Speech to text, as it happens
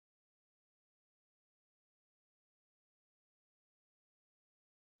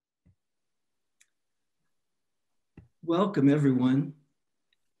Welcome everyone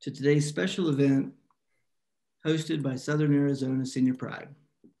to today's special event hosted by Southern Arizona Senior Pride.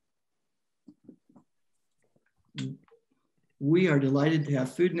 We are delighted to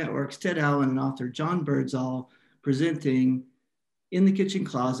have Food Network's Ted Allen and author John Birdsall presenting In the Kitchen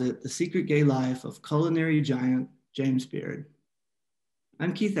Closet, The Secret Gay Life of Culinary Giant James Beard.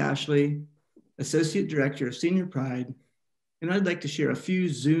 I'm Keith Ashley, Associate Director of Senior Pride, and I'd like to share a few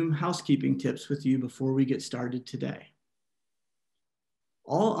Zoom housekeeping tips with you before we get started today.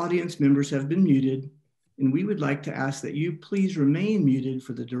 All audience members have been muted, and we would like to ask that you please remain muted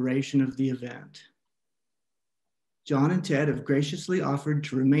for the duration of the event. John and Ted have graciously offered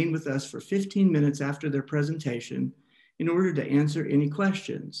to remain with us for 15 minutes after their presentation in order to answer any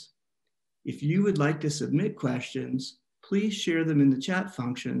questions. If you would like to submit questions, please share them in the chat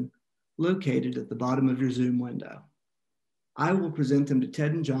function located at the bottom of your Zoom window. I will present them to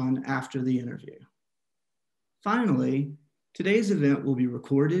Ted and John after the interview. Finally, today's event will be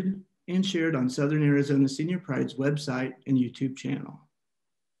recorded and shared on Southern Arizona Senior Pride's website and YouTube channel.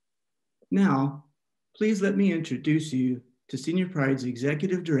 Now, please let me introduce you to Senior Pride's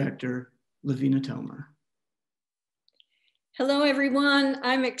Executive Director, Lavina Tomer. Hello, everyone.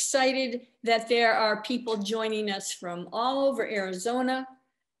 I'm excited that there are people joining us from all over Arizona,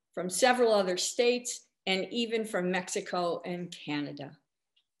 from several other states, and even from Mexico and Canada.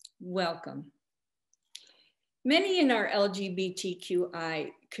 Welcome. Many in our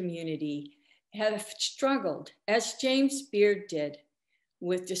LGBTQI community have struggled, as James Beard did,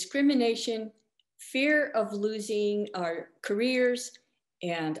 with discrimination, fear of losing our careers,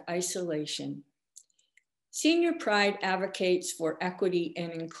 and isolation. Senior Pride advocates for equity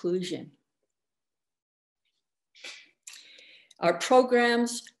and inclusion. Our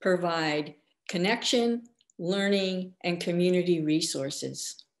programs provide connection, learning, and community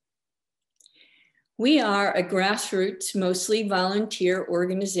resources. We are a grassroots, mostly volunteer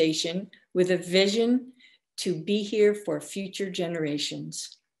organization with a vision to be here for future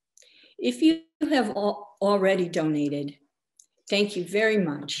generations. If you have already donated, thank you very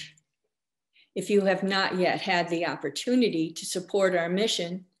much. If you have not yet had the opportunity to support our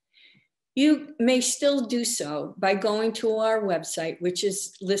mission, you may still do so by going to our website, which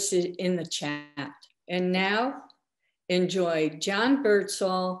is listed in the chat. And now, enjoy John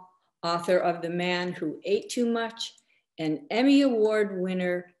Birdsall, author of The Man Who Ate Too Much, and Emmy Award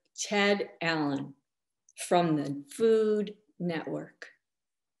winner Ted Allen from the Food Network.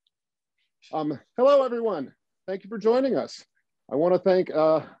 Hello, everyone. Thank you for joining us. I want to thank,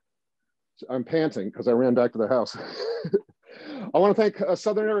 I'm panting because I ran back to the house. I want to thank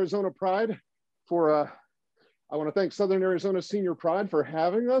Southern Arizona Pride for, I want to thank Southern Arizona Senior Pride for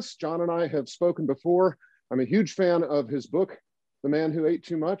having us. John and I have spoken before. I'm a huge fan of his book, The Man Who Ate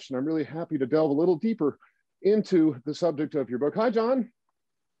Too Much, and I'm really happy to delve a little deeper into the subject of your book. Hi, John.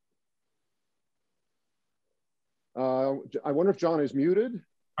 I wonder if John is muted.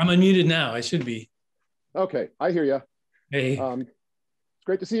 I'm unmuted now. I should be. Okay, I hear you. Hey. It's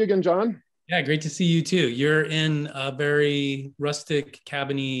great to see you again, John. Yeah, great to see you too. You're in a very rustic,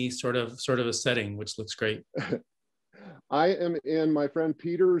 cabiny sort of a setting, which looks great. I am in my friend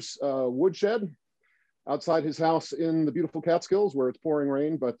Peter's woodshed outside his house in the beautiful Catskills, where it's pouring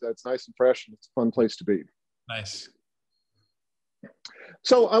rain, but it's nice and fresh and it's a fun place to be. Nice.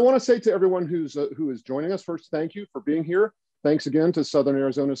 So I want to say to everyone who is joining us, first, thank you for being here. Thanks again to Southern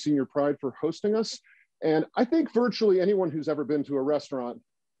Arizona Senior Pride for hosting us. And I think virtually anyone who's ever been to a restaurant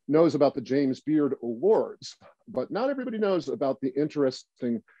knows about the James Beard Awards, but not everybody knows about the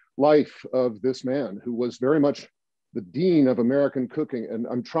interesting life of this man who was very much the dean of American cooking. And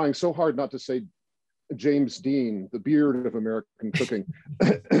I'm trying so hard not to say James Dean, the beard of American cooking.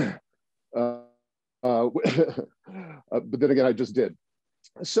 But then again, I just did.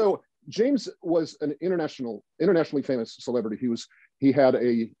 So James was an internationally famous celebrity. He had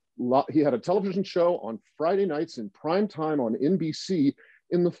a television show on Friday nights in prime time on NBC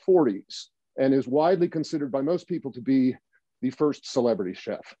in the 40s, and is widely considered by most people to be the first celebrity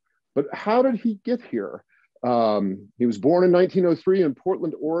chef. But how did he get here? He was born in 1903 in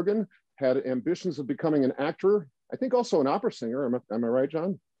Portland, Oregon, had ambitions of becoming an actor, I think also an opera singer. Am I right,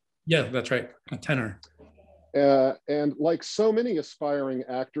 John? Yeah, that's right, a tenor. And like so many aspiring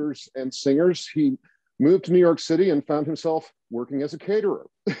actors and singers, he moved to New York City and found himself working as a caterer.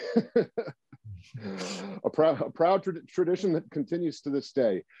 a proud tradition that continues to this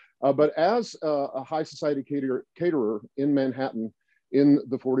day. But as a high society caterer in Manhattan in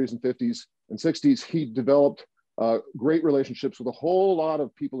the 40s and 50s and 60s, he developed great relationships with a whole lot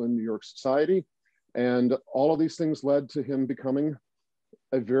of people in New York society. And all of these things led to him becoming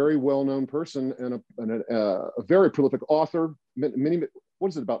a very well-known person and a very prolific author. Many, what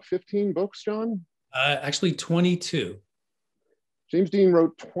is it, about 15 books, John? Actually 22. James Dean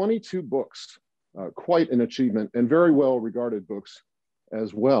wrote 22 books, quite an achievement, and very well-regarded books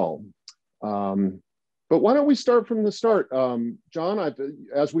as well. But why don't we start from the start? John,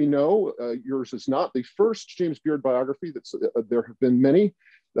 as we know, yours is not the first James Beard biography. There have been many.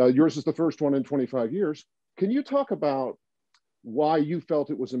 Yours is the first one in 25 years. Can you talk about why you felt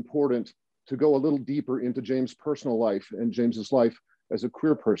it was important to go a little deeper into James' personal life and James's life as a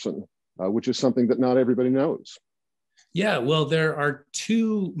queer person, which is something that not everybody knows? Yeah, well, there are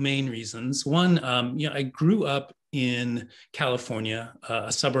two main reasons. One, I grew up in California,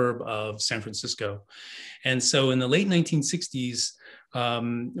 a suburb of San Francisco. And so in the late 1960s, our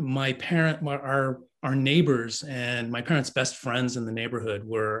neighbors and my parents' best friends in the neighborhood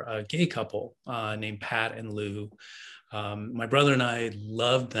were a gay couple named Pat and Lou. My brother and I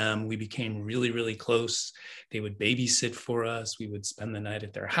loved them. We became really, really close. They would babysit for us. We would spend the night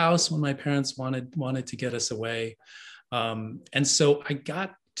at their house when my parents wanted to get us away. And so I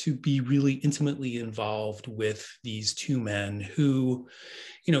got to be really intimately involved with these two men who,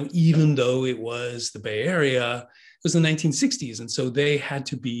 even though it was the Bay Area, it was the 1960s. And so they had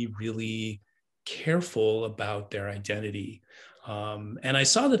to be really careful about their identity. And I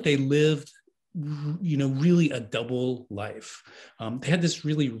saw that they lived, really a double life. They had this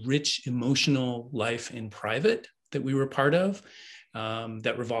really rich emotional life in private that we were part of.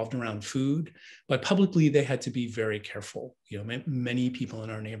 That revolved around food, but publicly they had to be very careful. Many people in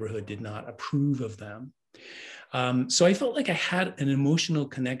our neighborhood did not approve of them. So I felt like I had an emotional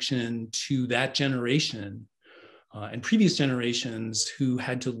connection to that generation and previous generations who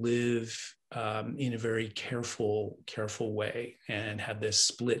had to live in a very careful way and had this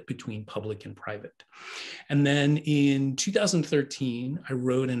split between public and private. And then in 2013, I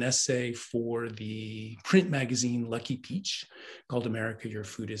wrote an essay for the print magazine Lucky Peach called "America, Your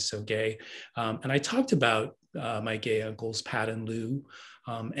Food is So Gay." And I talked about my gay uncles, Pat and Lou.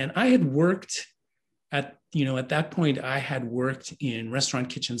 And I had worked at that point, I had worked in restaurant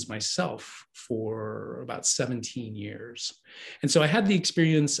kitchens myself for about 17 years. And so I had the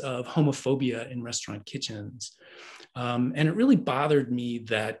experience of homophobia in restaurant kitchens. And it really bothered me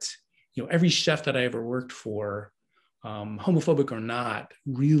that, every chef that I ever worked for, homophobic or not,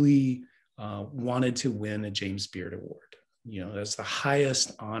 really wanted to win a James Beard Award. That's the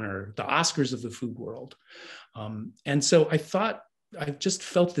highest honor, the Oscars of the food world. And so I just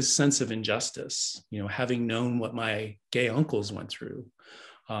felt this sense of injustice, having known what my gay uncles went through,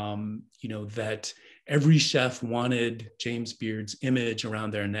 that every chef wanted James Beard's image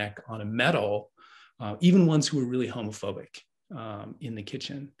around their neck on a medal, even ones who were really homophobic in the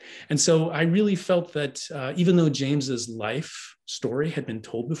kitchen. And so I really felt that even though James's life story had been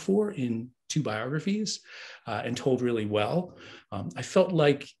told before in 2 biographies and told really well, I felt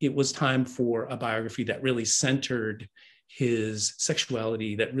like it was time for a biography that really centered his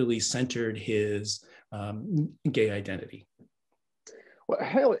sexuality, that really centered his gay identity. Well,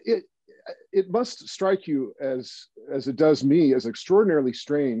 hell, it must strike you as it does me as extraordinarily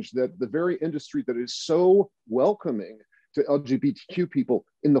strange that the very industry that is so welcoming to LGBTQ people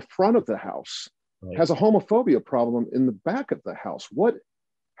in the front of the house has a homophobia problem in the back of the house.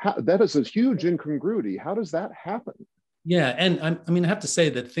 That is a huge incongruity. How does that happen? Yeah, and I have to say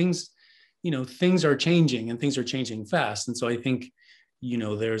that things are changing and things are changing fast. And so I think,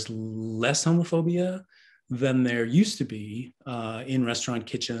 there's less homophobia than there used to be in restaurant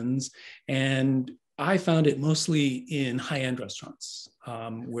kitchens. And I found it mostly in high-end restaurants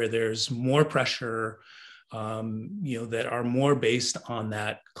where there's more pressure, that are more based on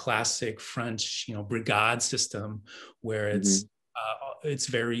that classic French, brigade system where it's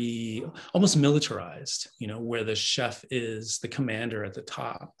very almost militarized, where the chef is the commander at the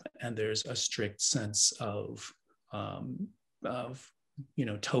top, and there's a strict sense of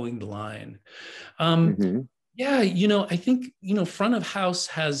towing the line. Yeah, I think, front of house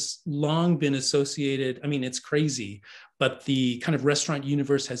has long been associated. It's crazy, but the kind of restaurant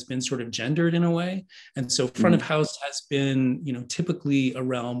universe has been sort of gendered in a way. And so front of house has been, typically a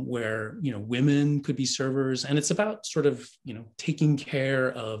realm where, women could be servers. And it's about sort of, taking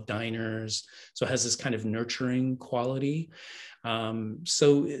care of diners. So it has this kind of nurturing quality.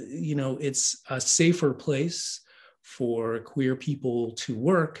 So, it's a safer place for queer people to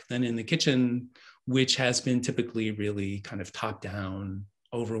work than in the kitchen, which has been typically really kind of top down,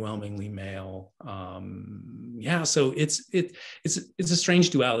 overwhelmingly male. So it's a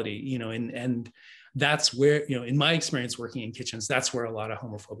strange duality, and that's where, in my experience working in kitchens, that's where a lot of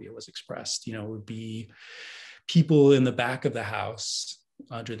homophobia was expressed. It would be people in the back of the house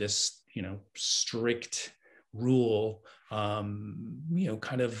under this, strict rule,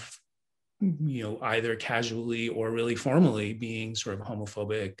 kind of, either casually or really formally being sort of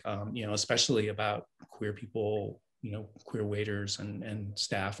homophobic, especially about queer people, queer waiters and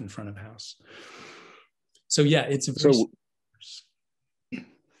staff in front of house. So yeah, it's a very...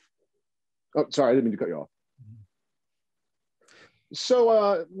 Oh, sorry, I didn't mean to cut you off.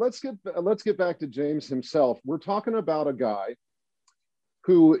 So let's get back to James himself. We're talking about a guy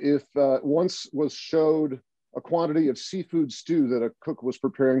who, if once was showed a quantity of seafood stew that a cook was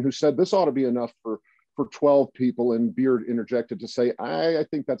preparing, who said this ought to be enough for 12 people, and Beard interjected to say, I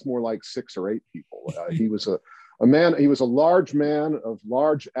think that's more like 6 or 8 people. He was a man. He was a large man of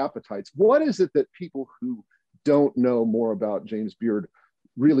large appetites. What is it that people who don't know more about James Beard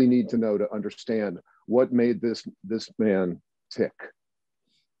really need to know to understand what made this man tick?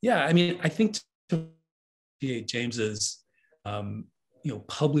 Yeah, I mean, I think to James's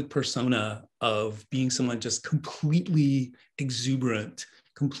public persona of being someone just completely exuberant,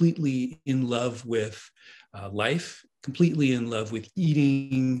 completely in love with life, completely in love with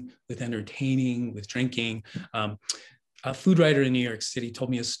eating, with entertaining, with drinking. A food writer in New York City told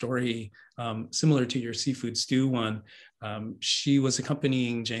me a story similar to your seafood stew one. She was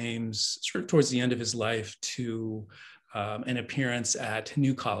accompanying James sort of towards the end of his life to an appearance at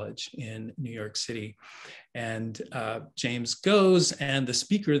New College in New York City. And James goes, and the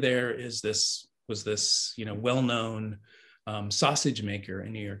speaker there was this well-known sausage maker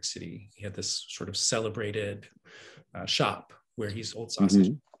in New York City. He had this sort of celebrated shop where he sold sausage.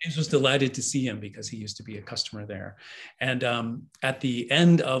 Mm-hmm. James was delighted to see him because he used to be a customer there. And at the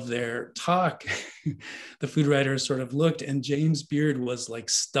end of their talk, the food writer sort of looked, and James Beard was like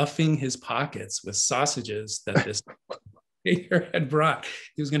stuffing his pockets with sausages that this baker had brought.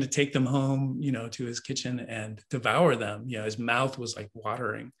 He was going to take them home, to his kitchen and devour them. His mouth was like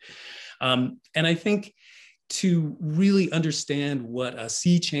watering. And I think to really understand what a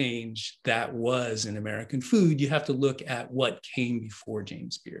sea change that was in American food, you have to look at what came before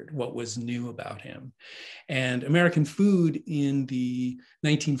James Beard, what was new about him. And American food in the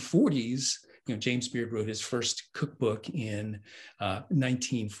 1940s, James Beard wrote his first cookbook in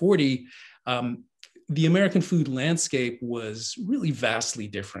 1940. The American food landscape was really vastly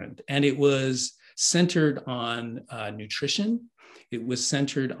different, and it was centered on nutrition. It was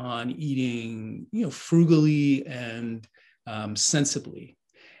centered on eating, frugally and sensibly.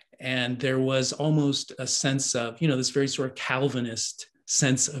 And there was almost a sense of, this very sort of Calvinist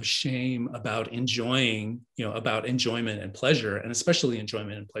sense of shame about enjoying, about enjoyment and pleasure, and especially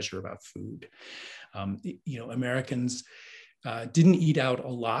enjoyment and pleasure about food. Americans didn't eat out a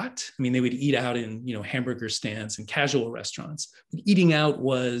lot. I mean, they would eat out in, hamburger stands and casual restaurants. But eating out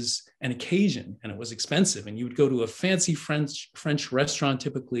was an occasion, and it was expensive. And you would go to a fancy French restaurant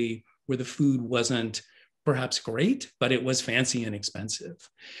typically where the food wasn't perhaps great, but it was fancy and expensive.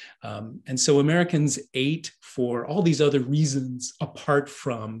 And so Americans ate for all these other reasons apart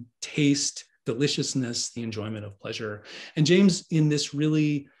from taste, deliciousness, the enjoyment of pleasure. And James, in this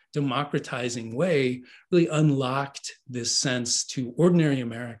really democratizing way, really unlocked this sense to ordinary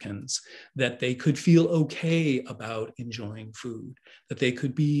Americans that they could feel okay about enjoying food, that they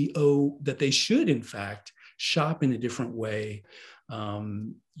could be, that they should in fact shop in a different way,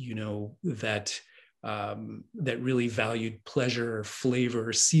 that really valued pleasure,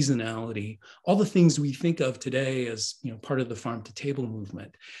 flavor, seasonality, all the things we think of today as part of the farm to table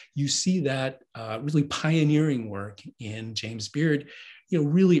movement. You see that really pioneering work in James Beard,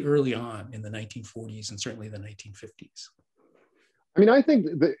 really early on in the 1940s and certainly the 1950s. I mean, I think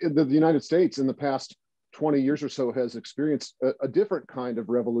the United States in the past 20 years or so has experienced a different kind of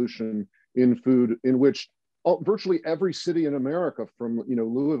revolution in food, in which virtually every city in America, from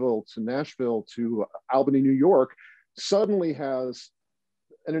Louisville to Nashville to Albany, New York, suddenly has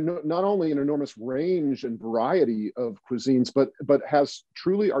not only an enormous range and variety of cuisines, but has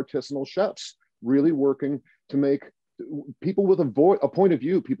truly artisanal chefs really working to make people with a point of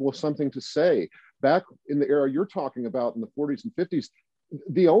view, people with something to say. Back in the era you're talking about in the 40s and 50s,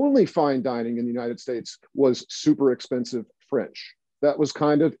 the only fine dining in the United States was super expensive French. That was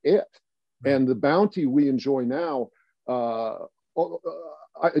kind of it. And the bounty we enjoy now,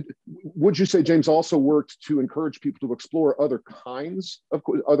 would you say James also worked to encourage people to explore other kinds of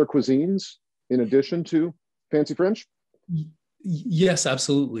other cuisines in addition to fancy French? Yes,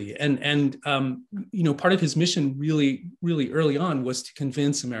 absolutely. And part of his mission really, really early on was to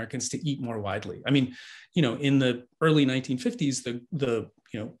convince Americans to eat more widely. I mean, in the early 1950s,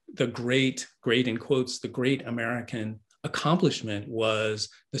 the great in quotes, the great American accomplishment was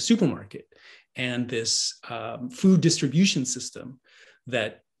the supermarket and this food distribution system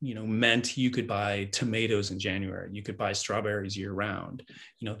that, meant you could buy tomatoes in January, you could buy strawberries year round.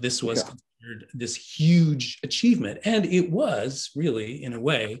 This was considered this huge achievement. And it was really, in a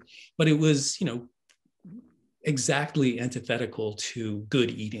way, but it was, exactly antithetical to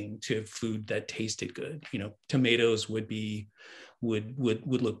good eating, to food that tasted good. Tomatoes would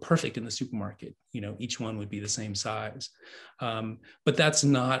look perfect in the supermarket. Each one would be the same size. But that's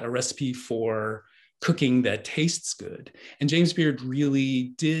not a recipe for cooking that tastes good. And James Beard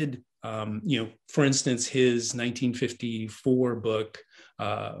really did, for instance, his 1954 book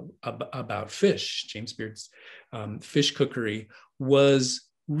about fish, James Beard's Fish Cookery, was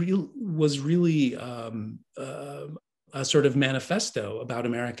really a sort of manifesto about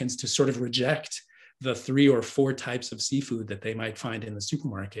Americans to sort of reject the 3 or 4 types of seafood that they might find in the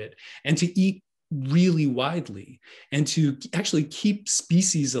supermarket, and to eat really widely, and to actually keep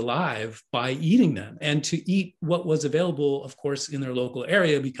species alive by eating them, and to eat what was available, of course, in their local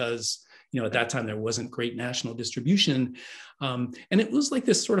area, because at that time there wasn't great national distribution. And it was like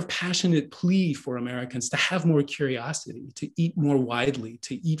this sort of passionate plea for Americans to have more curiosity, to eat more widely,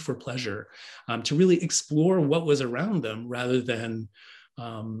 to eat for pleasure, to really explore what was around them, rather than,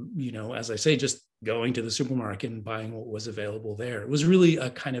 as I say, just going to the supermarket and buying what was available there. It was really a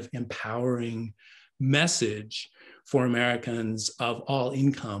kind of empowering message for Americans of all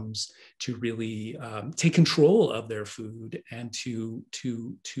incomes to really take control of their food, and to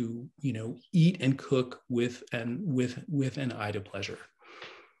eat and cook with an eye to pleasure.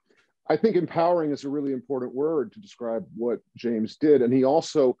 I think empowering is a really important word to describe what James did, and he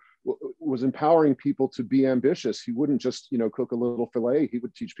also was empowering people to be ambitious. He wouldn't just cook a little fillet. He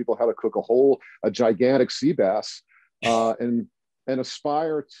would teach people how to cook a gigantic sea bass, and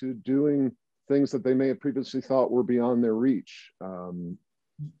aspire to doing things that they may have previously thought were beyond their reach.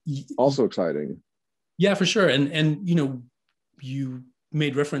 Also exciting. Yeah, for sure. And you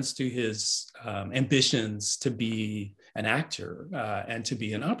made reference to his ambitions to be an actor and to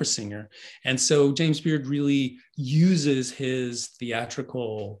be an opera singer. And so James Beard really uses his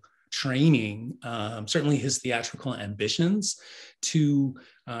theatrical training, certainly his theatrical ambitions, to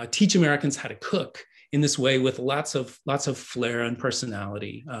teach Americans how to cook in this way, with lots of flair and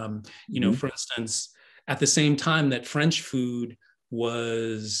personality. For instance, at the same time that French food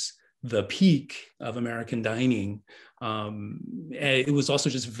was the peak of American dining, it was also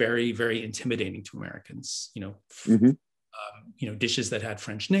just very, very intimidating to Americans. Dishes that had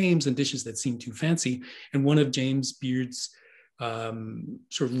French names and dishes that seemed too fancy. And one of James Beard's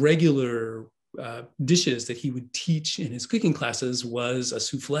sort of regular dishes that he would teach in his cooking classes was a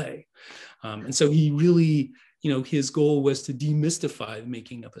souffle. And so he really, his goal was to demystify the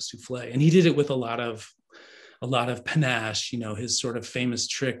making of a souffle. And he did it with a lot of panache. His sort of famous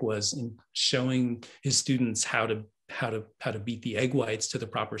trick was in showing his students how to beat the egg whites to the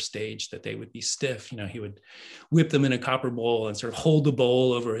proper stage, that they would be stiff. He would whip them in a copper bowl and sort of hold the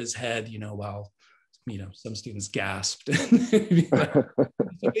bowl over his head, while some students gasped.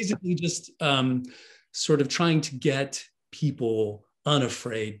 So basically just sort of trying to get people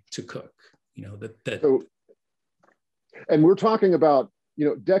unafraid to cook, So, and we're talking about,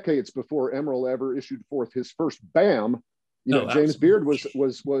 decades before Emeril ever issued forth his first BAM. James Beard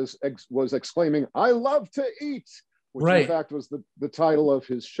was exclaiming, "I love to eat," which in fact was the title of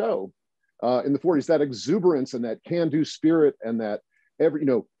his show in the 40s. That exuberance and that can-do spirit, and that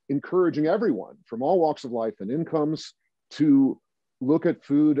encouraging everyone from all walks of life and incomes to look at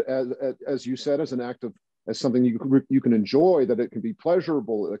food as you said, as an act of, as something you can enjoy, that it can be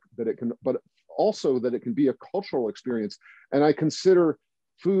pleasurable, that it can, but also that it can be a cultural experience. And I consider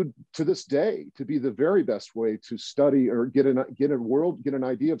food to this day to be the very best way to study or get an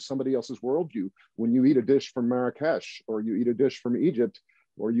idea of somebody else's worldview. When you eat a dish from Marrakesh, or you eat a dish from Egypt,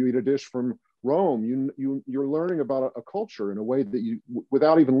 or you eat a dish from Rome, you're learning about a culture in a way that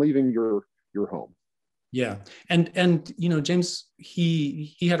without even leaving your home. Yeah, and James,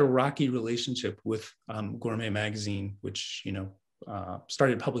 he had a rocky relationship with Gourmet magazine, which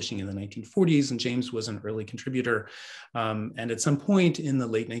started publishing in the 1940s, and James was an early contributor. And at some point in the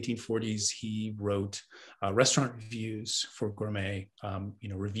late 1940s, he wrote restaurant reviews for Gourmet,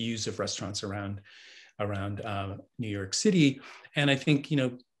 reviews of restaurants around New York City. And I think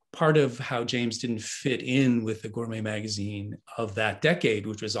part of how James didn't fit in with the Gourmet magazine of that decade,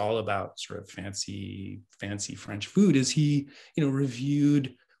 which was all about sort of fancy French food, is he,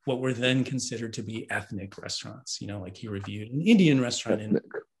 reviewed what were then considered to be ethnic restaurants. Like he reviewed an Indian restaurant in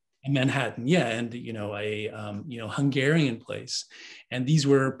Manhattan, and a Hungarian place, and these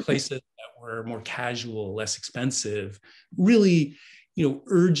were places that were more casual, less expensive, really,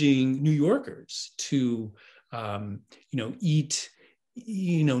 urging New Yorkers to, eat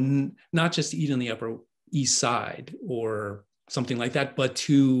not just to eat on the Upper East Side or something like that, but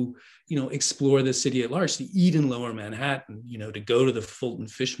to, explore the city at large, to eat in Lower Manhattan, to go to the Fulton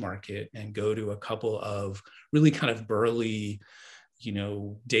Fish Market and go to a couple of really kind of burly,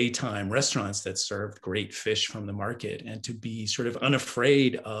 daytime restaurants that served great fish from the market, and to be sort of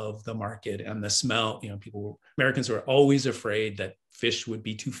unafraid of the market and the smell. Americans were always afraid that fish would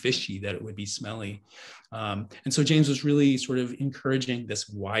be too fishy, that it would be smelly. And so James was really sort of encouraging this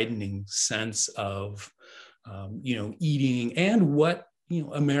widening sense of, eating and what,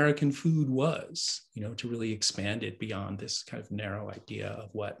 American food was, to really expand it beyond this kind of narrow idea of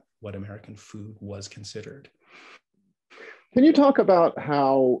what American food was considered. Can you talk about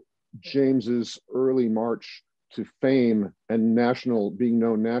how James's early march to fame and being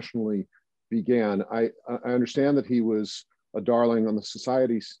known nationally began? I understand that he was a darling on the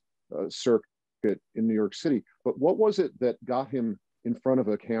society circuit in New York City, but what was it that got him in front of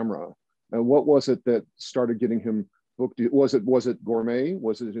a camera? And what was it that started getting him booked? Was it Gourmet?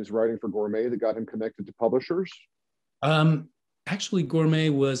 Was it his writing for Gourmet that got him connected to publishers? Actually, Gourmet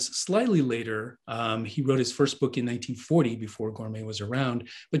was slightly later. He wrote his first book in 1940 before Gourmet was around.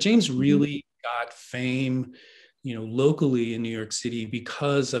 But James really got fame, locally in New York City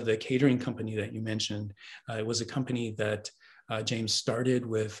because of the catering company that you mentioned. It was a company that James started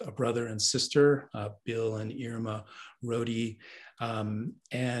with a brother and sister, Bill and Irma Rohde,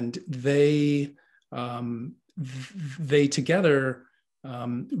 and they together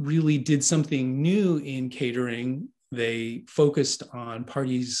really did something new in catering. They focused on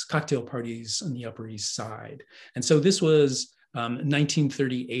cocktail parties on the Upper East Side. And so this was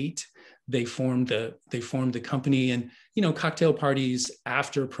 1938. They formed the company, and, cocktail parties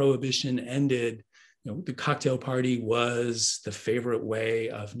after Prohibition ended, the cocktail party was the favorite way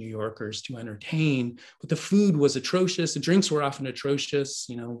of New Yorkers to entertain, but the food was atrocious. The drinks were often atrocious.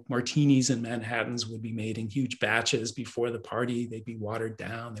 Martinis and Manhattans would be made in huge batches before the party. They'd be watered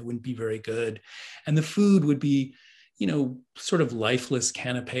down. They wouldn't be very good. And the food would be, sort of lifeless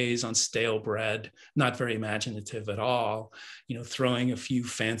canapes on stale bread, not very imaginative at all, throwing a few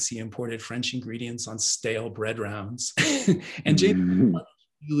fancy imported French ingredients on stale bread rounds. And James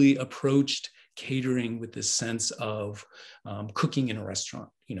really approached catering with this sense of cooking in a restaurant,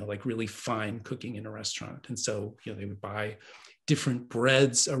 like really fine cooking in a restaurant. And so, they would buy different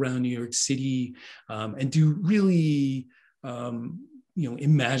breads around New York City and do really,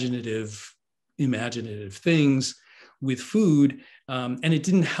 imaginative things with food. And it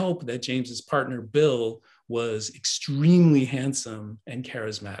didn't help that James's partner, Bill, was extremely handsome and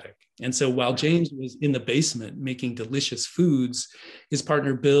charismatic. And so while James was in the basement making delicious foods, his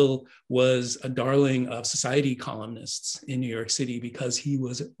partner, Bill, was a darling of society columnists in New York City because he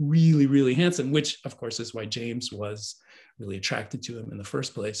was really, really handsome, which of course is why James was really attracted to him in the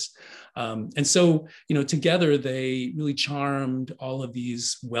first place. And so, together they really charmed all of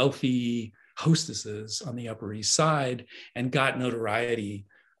these wealthy hostesses on the Upper East Side and got notoriety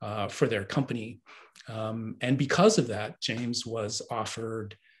for their company. And because of that, James was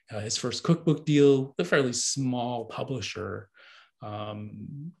offered his first cookbook deal, a fairly small publisher,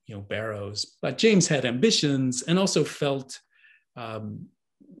 Barrows. But James had ambitions and also felt,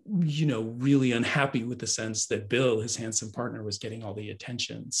 really unhappy with the sense that Bill, his handsome partner, was getting all the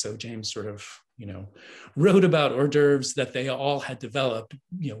attention. So James sort of, wrote about hors d'oeuvres that they all had developed,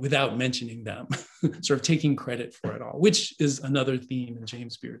 without mentioning them, sort of taking credit for it all, which is another theme in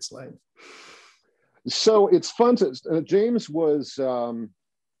James Beard's life. So it's fun to, James was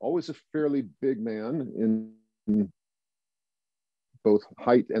always a fairly big man in both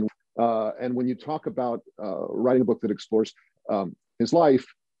height and when you talk about writing a book that explores his life,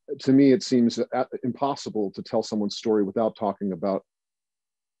 to me, it seems impossible to tell someone's story without talking about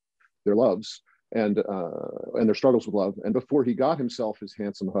their loves and their struggles with love. And before he got himself his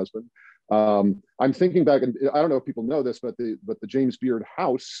handsome husband, I'm thinking back, and I don't know if people know this, but the James Beard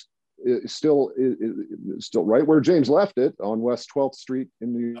house is still right where James left it on West 12th Street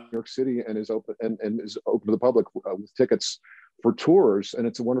in New York City, and is open is open to the public with tickets for tours, and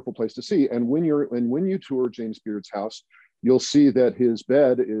it's a wonderful place to see. And when you tour James Beard's house, you'll see that his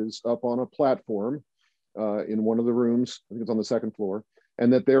bed is up on a platform in one of the rooms. I think it's on the second floor,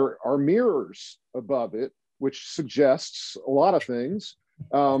 and that there are mirrors above it, which suggests a lot of things.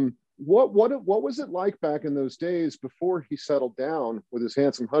 What was it like back in those days before he settled down with his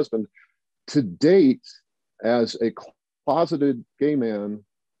handsome husband to date as a closeted gay man,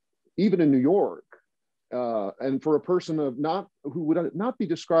 even in New York, and for a person who would not be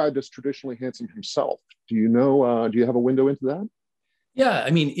described as traditionally handsome himself? Do you know? Do you have a window into that? Yeah, I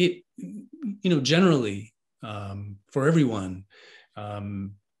mean, it. Generally, for everyone,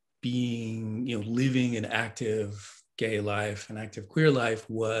 being, living an active gay life, an active queer life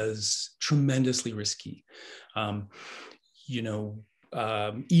was tremendously risky.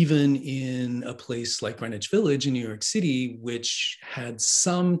 Even in a place like Greenwich Village in New York City, which had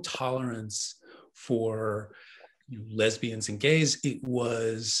some tolerance for lesbians and gays, it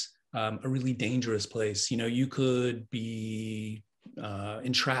was a really dangerous place. You could be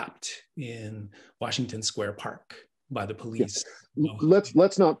entrapped in Washington Square Park by the police. Yeah.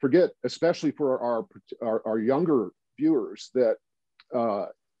 Let's not forget, especially for our younger viewers, that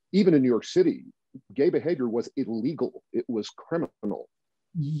even in New York City, gay behavior was illegal. It was criminal.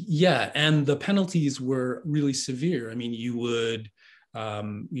 Yeah, and the penalties were really severe. I mean, you would,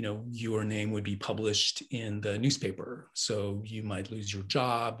 your name would be published in the newspaper, so you might lose your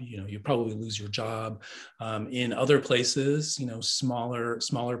job. You probably lose your job. In other places,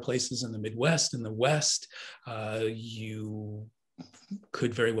 smaller places in the Midwest, in the West, you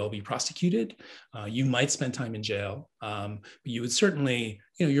could very well be prosecuted. You might spend time in jail, but you would certainly,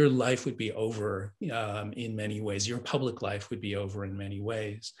 your life would be over in many ways. Your public life would be over in many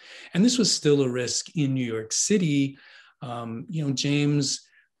ways. And this was still a risk in New York City. James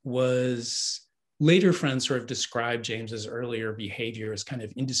was, later friends sort of described James's earlier behavior as kind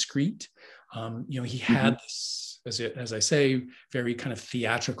of indiscreet. He had this, as I say, very kind of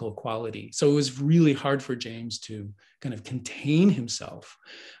theatrical quality. So it was really hard for James to kind of contain himself.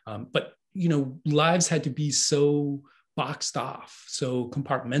 But lives had to be so boxed off, so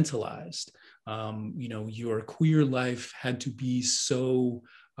compartmentalized. Your queer life had to be so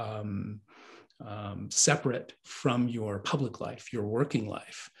separate from your public life, your working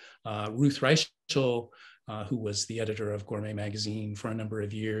life. Ruth Reichel, who was the editor of Gourmet magazine for a number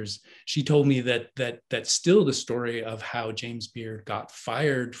of years, she told me that still the story of how James Beard got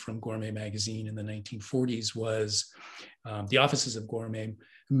fired from Gourmet magazine in the 1940s was the offices of Gourmet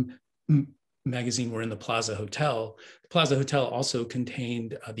magazine were in the Plaza Hotel. The Plaza Hotel also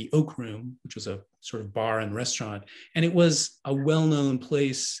contained the Oak Room, which was a sort of bar and restaurant. And it was a well-known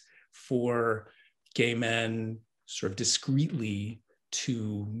place for gay men sort of discreetly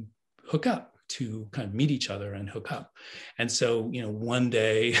to hook up, to kind of meet each other and hook up. And so, one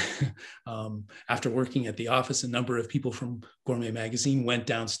day after working at the office, a number of people from Gourmet magazine went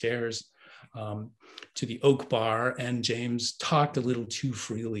downstairs to the Oak Bar, and James talked a little too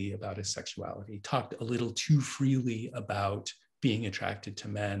freely about his sexuality, talked a little too freely about being attracted to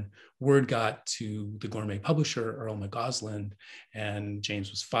men. Word got to the Gourmet publisher, Earl McGosland, and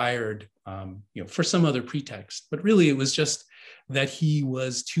James was fired, for some other pretext. But really, it was just that he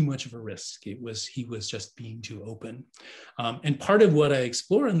was too much of a risk. He was just being too open. And part of what I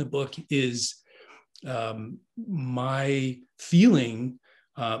explore in the book is my feeling,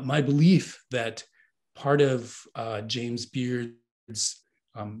 my belief that part of James Beard's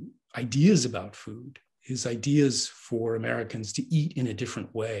ideas about food, his ideas for Americans to eat in a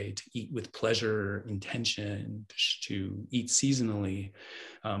different way, to eat with pleasure, intention, to eat seasonally,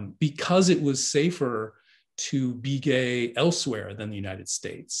 because it was safer to be gay elsewhere than the United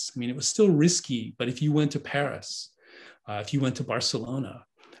States. I mean, it was still risky, but if you went to Paris, if you went to Barcelona,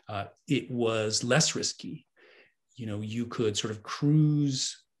 it was less risky. You could sort of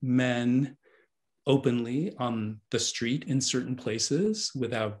cruise men openly on the street in certain places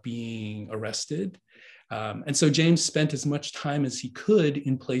without being arrested. And so James spent as much time as he could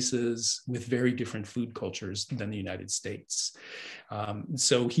in places with very different food cultures than the United States.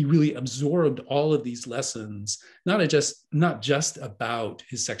 So he really absorbed all of these lessons, not just about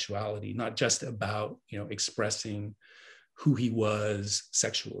his sexuality, not just about expressing who he was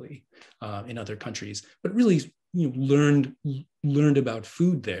sexually in other countries, but really learned about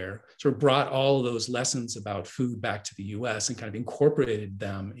food there, sort of brought all of those lessons about food back to the US and kind of incorporated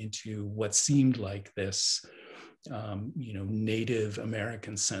them into what seemed like this, Native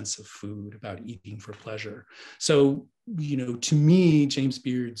American sense of food, about eating for pleasure. So, to me, James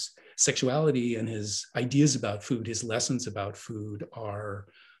Beard's sexuality and his ideas about food, his lessons about food are,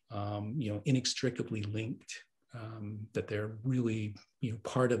 inextricably linked, that they're really,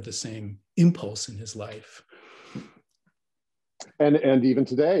 part of the same impulse in his life. And even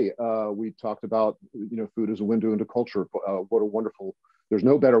today, we talked about, food as a window into culture. What a wonderful, there's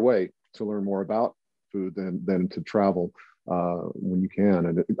no better way to learn more about food than to travel when you can.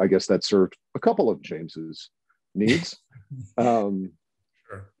 And I guess that served a couple of James's needs. Sure.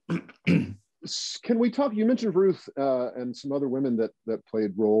 Can we talk, you mentioned Ruth and some other women that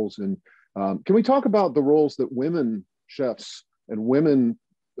played roles in, can we talk about the roles that women chefs and women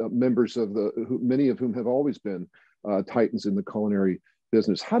members of many of whom have always been titans in the culinary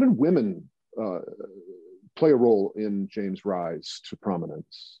business? How did women play a role in James' rise to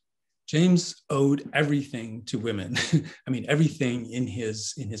prominence? James owed everything to women. I mean, everything in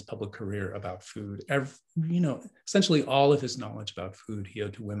his public career about food. Essentially all of his knowledge about food he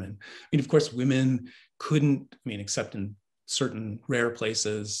owed to women. I mean, of course, women couldn't. I mean, except in certain rare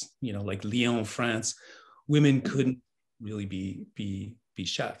places, like Lyon, France, women couldn't really be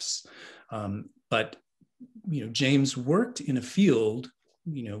chefs. But James worked in a field.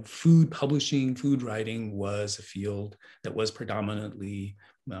 Food publishing, food writing was a field that was predominantly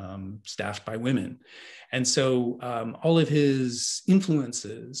staffed by women. And so all of his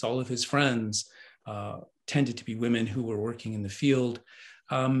influences, all of his friends tended to be women who were working in the field.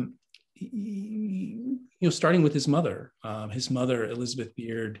 Starting with his mother, Elizabeth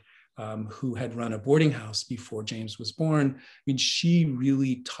Beard, who had run a boarding house before James was born. I mean, she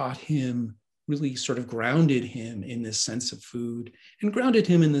really taught him, really sort of grounded him in this sense of food, and grounded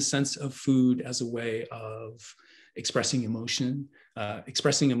him in the sense of food as a way of expressing emotion,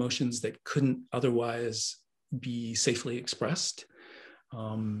 expressing emotions that couldn't otherwise be safely expressed.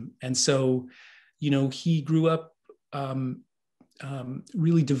 And so, he grew up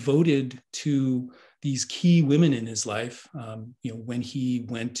really devoted to these key women in his life. When he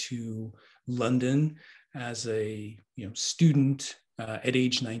went to London as a student at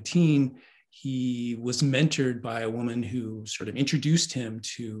age 19, he was mentored by a woman who sort of introduced him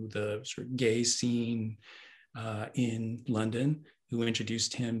to the sort of gay scene in London, who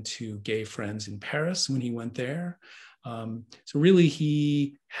introduced him to gay friends in Paris when he went there. So really,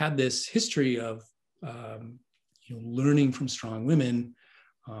 he had this history of learning from strong women.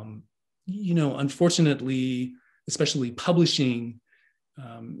 Unfortunately, especially publishing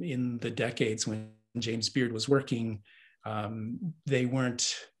in the decades when James Beard was working, they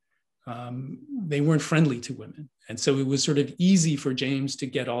weren't friendly to women. And so it was sort of easy for James to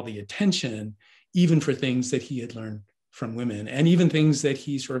get all the attention, even for things that he had learned from women, and even things that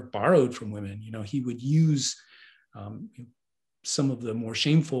he sort of borrowed from women. He would use some of the more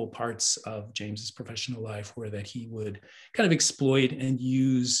shameful parts of James's professional life, where that he would kind of exploit and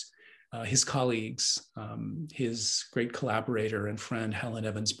use his colleagues, his great collaborator and friend, Helen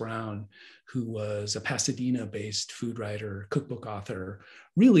Evans Brown, who was a Pasadena-based food writer, cookbook author,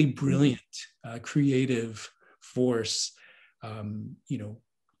 really brilliant, creative force.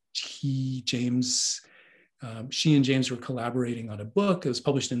 She and James were collaborating on a book. It was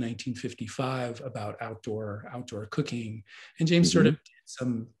published in 1955 about outdoor cooking. And James sort of did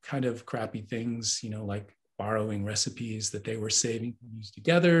some kind of crappy things, like borrowing recipes that they were saving to use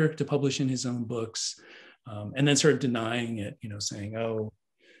together to publish in his own books, and then sort of denying it, saying, "Oh,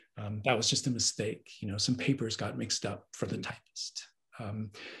 that was just a mistake. Some papers got mixed up for the typist."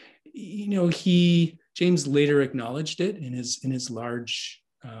 James later acknowledged it in his large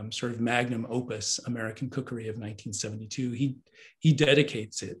sort of magnum opus, American Cookery of 1972. He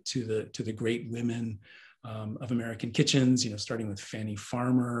dedicates it to the great women of American kitchens, starting with Fanny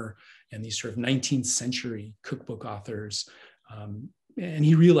Farmer and these sort of 19th century cookbook authors. And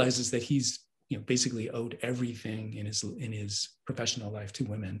he realizes that he's basically owed everything in his professional life to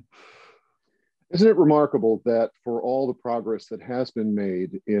women. Isn't it remarkable that for all the progress that has been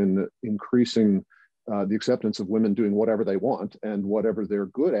made in increasing the acceptance of women doing whatever they want and whatever they're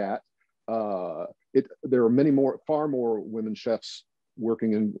good at, there are far more women chefs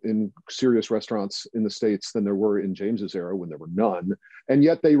working in serious restaurants in the States than there were in James's era, when there were none, and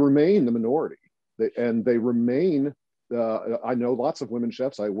yet they remain the minority. They remain. I know lots of women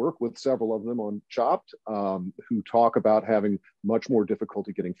chefs. I work with several of them on Chopped, who talk about having much more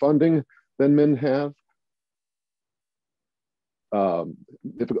difficulty getting funding than men have.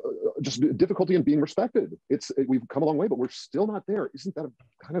 Just difficulty in being respected. We've come a long way, but we're still not there. Isn't that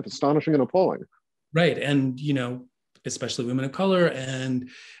kind of astonishing and appalling? Right, and especially women of color, and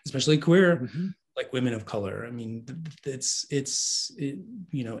especially queer, like women of color. I mean,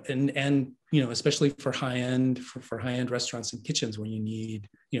 especially for high-end restaurants and kitchens, where you need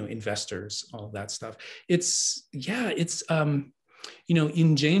investors, all of that stuff. In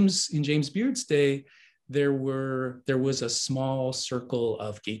James Beard's day, there was a small circle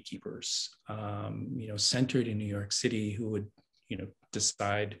of gatekeepers, centered in New York City, who would,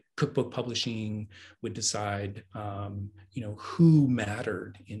 decide cookbook publishing, would decide, who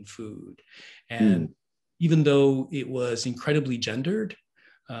mattered in food. And even though it was incredibly gendered,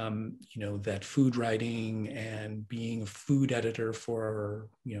 that food writing and being a food editor for,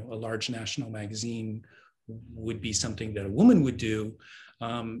 a large national magazine would be something that a woman would do.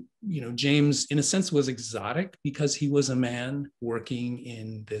 James, in a sense, was exotic because he was a man working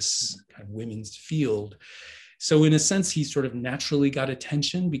in this kind of women's field. So in a sense, he sort of naturally got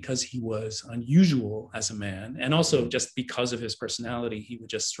attention because he was unusual as a man. And also just because of his personality, he would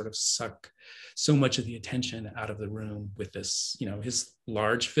just sort of suck so much of the attention out of the room with this, his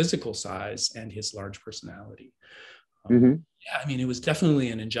large physical size and his large personality. Yeah, I mean, it was definitely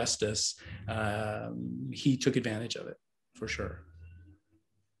an injustice. He took advantage of it, for sure.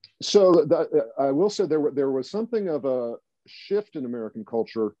 So I will say there was something of a shift in American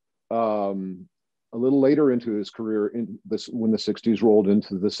culture a little later into his career, when the 60s rolled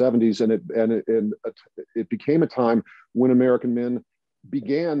into the 70s, and it became a time when American men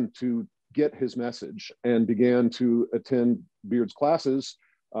began to get his message and began to attend Beard's classes.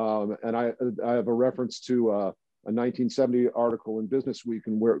 And I have a reference to a 1970 article in Business Week,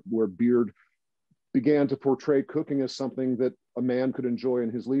 and where Beard began to portray cooking as something that a man could enjoy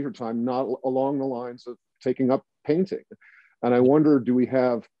in his leisure time, not along the lines of taking up painting. And I wonder, do we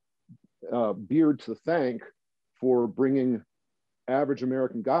have Beard to thank for bringing average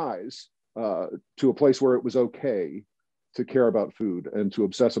American guys to a place where it was okay to care about food and to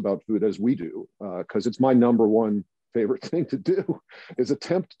obsess about food as we do? Because it's my number one favorite thing to do, is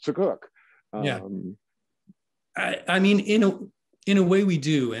attempt to cook. Yeah. I mean, in a way we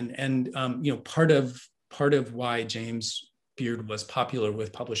do. And part of why James Beard was popular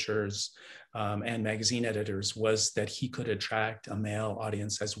with publishers and magazine editors was that he could attract a male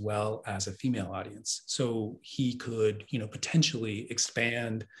audience as well as a female audience. So he could, potentially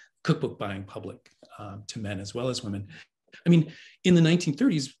expand cookbook buying public to men as well as women. I mean, in the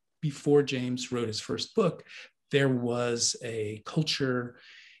 1930s, before James wrote his first book, there was a culture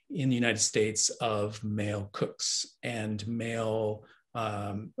in the United States of male cooks and male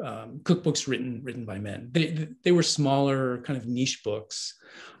cookbooks written by men. They were smaller, kind of niche books.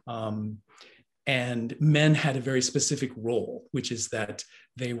 And men had a very specific role, which is that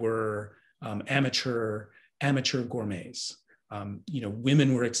they were amateur gourmets.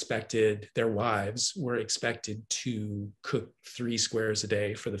 Women were expected, their wives were expected to cook 3 squares a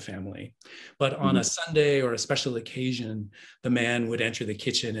day for the family. But on a Sunday or a special occasion, the man would enter the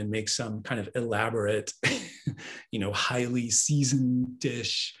kitchen and make some kind of elaborate, highly seasoned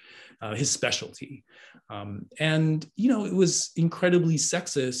dish, his specialty. And it was incredibly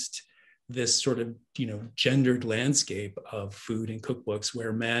sexist, this sort of, gendered landscape of food and cookbooks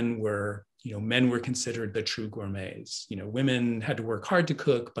where men were considered the true gourmets. Women had to work hard to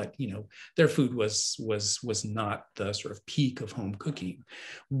cook, but their food was not the sort of peak of home cooking.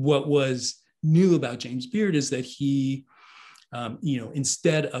 What was new about James Beard is that he,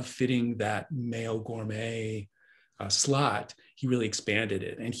 instead of fitting that male gourmet slot, he really expanded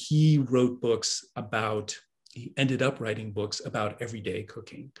it, and he ended up writing books about everyday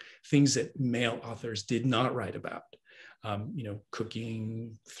cooking, things that male authors did not write about.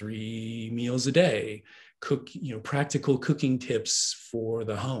 Cooking 3 meals a day, practical cooking tips for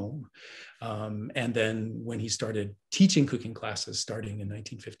the home. And then when he started teaching cooking classes starting in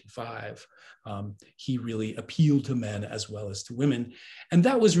 1955, he really appealed to men as well as to women. And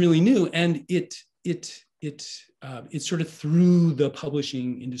that was really new. And it sort of threw the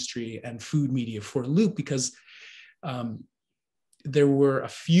publishing industry and food media for a loop, because there were a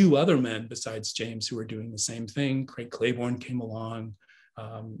few other men besides James who were doing the same thing. Craig Claiborne came along,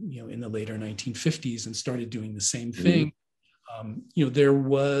 in the later 1950s and started doing the same thing. There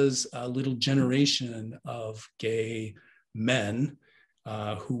was a little generation of gay men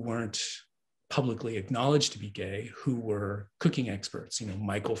who weren't publicly acknowledged to be gay, who were cooking experts,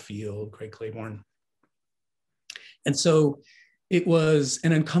 Michael Field, Craig Claiborne. And so it was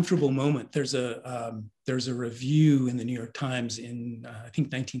an uncomfortable moment. There's a review in the New York Times in, I think,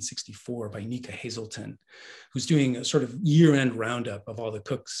 1964 by Nika Hazelton, who's doing a sort of year-end roundup of all the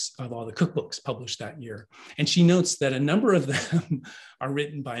cookbooks published that year. And she notes that a number of them are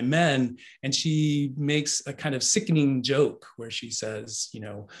written by men, and she makes a kind of sickening joke where she says,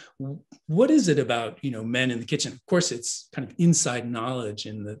 what is it about, men in the kitchen? Of course, it's kind of inside knowledge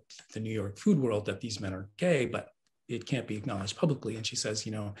in the New York food world that these men are gay, but it can't be acknowledged publicly. And she says,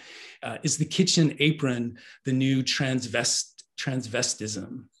 is the kitchen apron the new transvestism?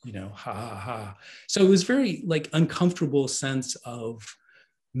 Ha ha ha. So it was very uncomfortable sense of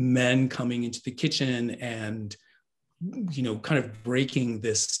men coming into the kitchen and, kind of breaking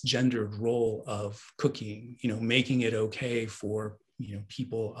this gendered role of cooking, making it okay for,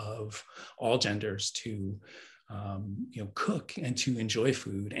 people of all genders to, cook and to enjoy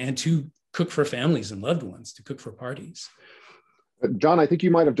food and to cook for families and loved ones, to cook for parties. John, I think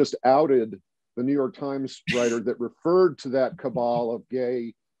you might have just outed the New York Times writer that referred to that cabal of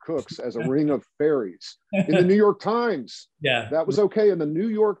gay cooks as a ring of fairies in the New York Times. Yeah, that was okay in the New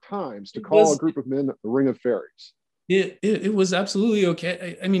York Times to call a group of men a ring of fairies. It was absolutely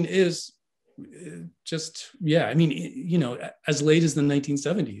okay. I mean, it was just, yeah. I mean, you know, as late as the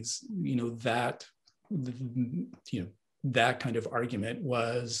 1970s, you know, that kind of argument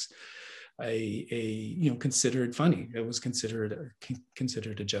was considered funny. It was considered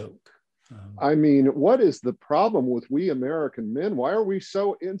a joke. I mean, what is the problem with we American men? Why are we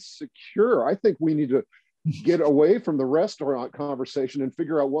so insecure? I think we need to get away from the restaurant conversation and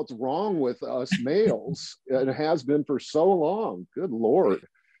figure out what's wrong with us males. It has been for so long. Good Lord.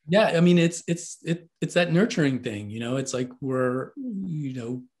 Yeah, I mean, it's that nurturing thing. You know, it's like we're,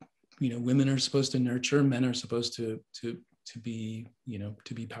 women are supposed to nurture, men are supposed to be,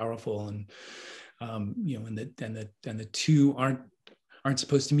 to be powerful, and and the two aren't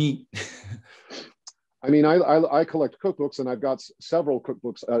supposed to meet. I mean, I collect cookbooks, and I've got several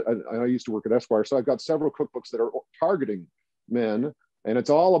cookbooks. I used to work at Esquire, so I've got several cookbooks that are targeting men, and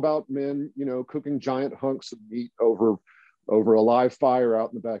it's all about men, cooking giant hunks of meat over a live fire out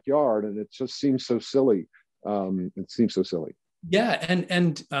in the backyard, and it just seems so silly. It seems so silly. Yeah,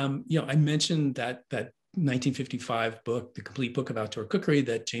 and I mentioned that 1955 book, The Complete Book of Outdoor Cookery,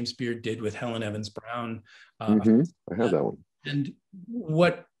 that James Beard did with Helen Evans Brown. I have that one. And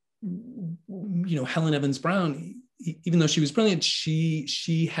what Helen Evans Brown, even though she was brilliant,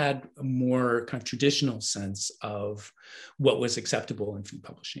 she had a more kind of traditional sense of what was acceptable in food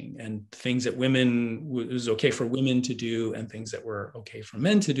publishing, and things that was okay for women to do, and things that were okay for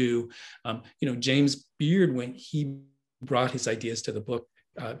men to do. James Beard, when he brought his ideas to the book,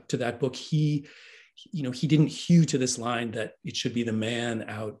 to that book, he didn't hew to this line that it should be the man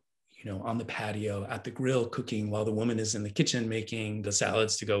out, on the patio at the grill cooking while the woman is in the kitchen making the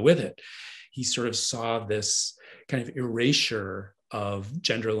salads to go with it. He sort of saw this kind of erasure of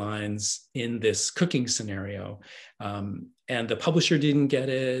gender lines in this cooking scenario. And the publisher didn't get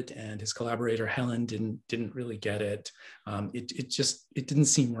it, and his collaborator Helen didn't really get it. It didn't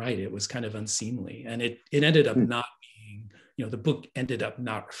seem right. It was kind of unseemly, and it ended up not being, the book ended up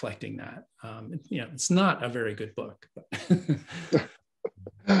not reflecting that. It's not a very good book.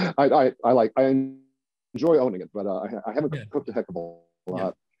 I enjoy owning it, but I haven't cooked a heck of a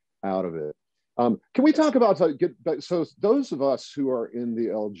lot out of it. Can we talk about so those of us who are in the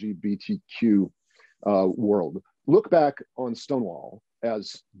LGBTQ world look back on Stonewall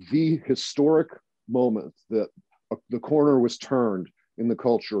as the historic moment that the corner was turned in the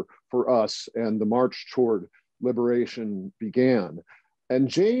culture for us, and the march toward liberation began. And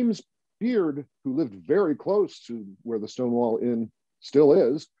James Beard, who lived very close to where the Stonewall Inn still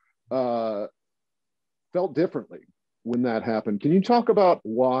is, felt differently when that happened. Can you talk about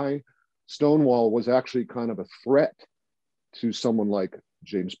why Stonewall was actually kind of a threat to someone like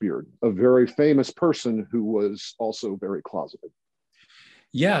James Beard, a very famous person who was also very closeted?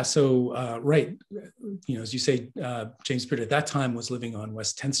 Yeah, so right, as you say, James Beard at that time was living on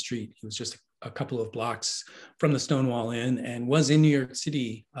West 10th Street. He was just a couple of blocks from the Stonewall Inn, and was in New York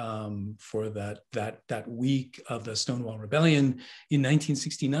City for that week of the Stonewall Rebellion in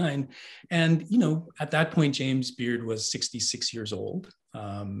 1969. And at that point, James Beard was 66 years old.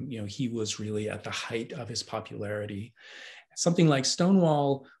 He was really at the height of his popularity. Something like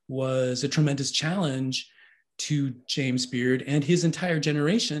Stonewall was a tremendous challenge to James Beard and his entire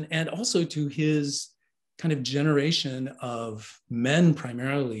generation, and also to his kind of generation of men,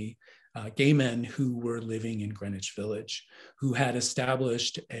 primarily gay men, who were living in Greenwich Village, who had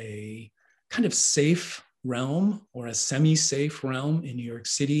established a kind of safe realm, or a semi-safe realm, in New York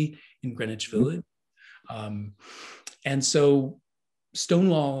City, in Greenwich Village. And so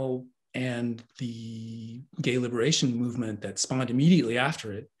Stonewall and the gay liberation movement that spawned immediately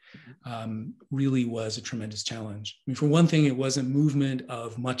after it really was a tremendous challenge. I mean, for one thing, it was a movement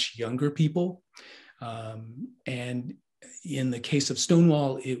of much younger people. And in the case of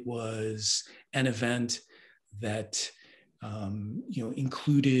Stonewall, it was an event that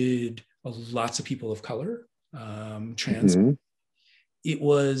included lots of people of color, trans. It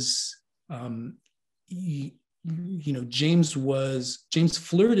was, James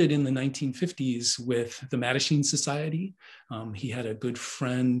flirted in the 1950s with the Mattachine Society. He had a good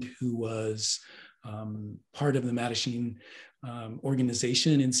friend who was part of the Mattachine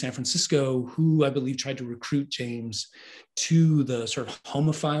organization in San Francisco, who I believe tried to recruit James to the sort of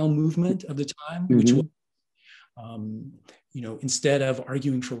homophile movement of the time, which was, instead of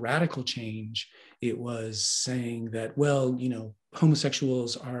arguing for radical change, it was saying that, well,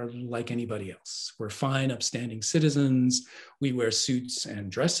 homosexuals are like anybody else. We're fine, upstanding citizens. We wear suits and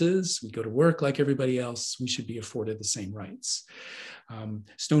dresses. We go to work like everybody else. We should be afforded the same rights.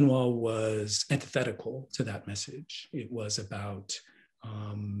 Stonewall was antithetical to that message. It was about,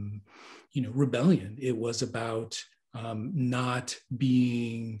 rebellion. It was about not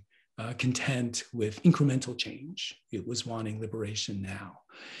being content with incremental change. It was wanting liberation now.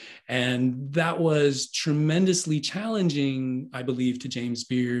 And that was tremendously challenging, I believe, to James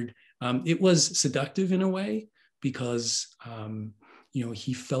Beard. It was seductive in a way because,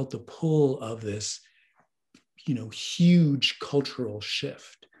 he felt the pull of this, huge cultural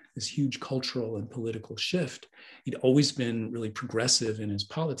shift, this huge cultural and political shift. He'd always been really progressive in his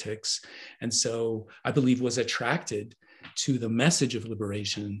politics. And so I believe was attracted to the message of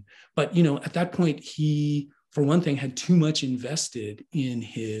liberation. But, at that point, he, for one thing, had too much invested in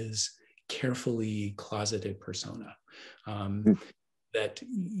his carefully closeted persona that,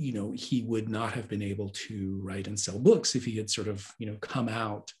 he would not have been able to write and sell books if he had sort of, come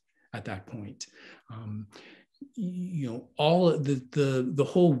out at that point. All of the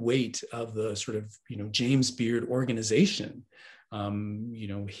whole weight of the sort of, James Beard organization,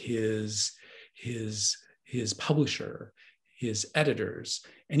 his publisher, his editors,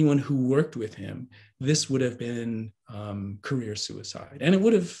 anyone who worked with him, this would have been career suicide. And it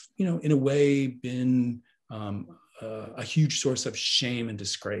would have, in a way been a huge source of shame and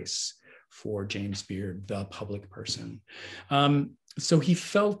disgrace for James Beard, the public person. So he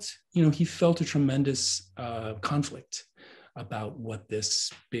felt a tremendous conflict about what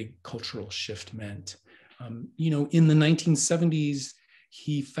this big cultural shift meant. In the 1970s,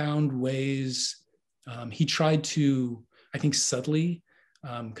 he found ways, he tried to, I think, subtly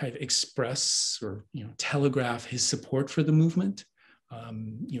kind of express or telegraph his support for the movement,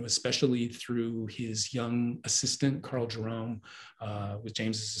 especially through his young assistant, Carl Jerome, was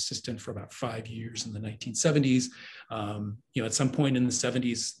James's assistant for about 5 years in the 1970s. At some point in the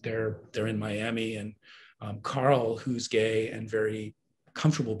 70s, they're in Miami, and Carl, who's gay and very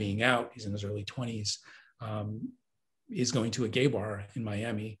comfortable being out, he's in his early 20s, is going to a gay bar in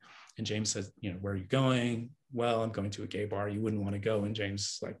Miami. And James says, where are you going? Well, I'm going to a gay bar. You wouldn't want to go. And James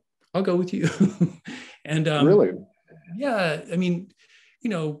is like, I'll go with you. And really? Yeah, I mean,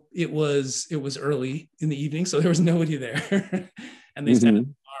 it was early in the evening, so there was nobody there. And they sat at the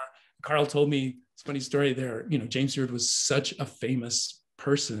bar. Carl told me, it's a funny story there, James Beard was such a famous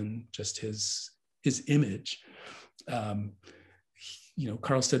person, just his image.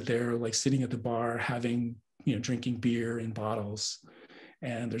 Carl stood there like sitting at the bar having, drinking beer in bottles.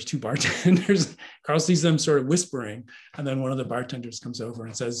 And there's two bartenders. Carl sees them sort of whispering. And then one of the bartenders comes over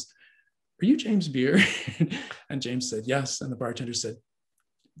and says, are you James Beard? And James said, yes. And the bartender said,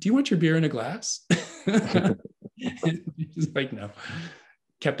 do you want your beer in a glass? He's like, no.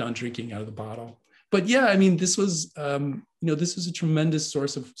 Kept on drinking out of the bottle. But yeah, I mean, this was, this was a tremendous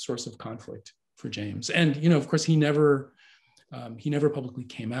source of conflict for James. And, of course, he never publicly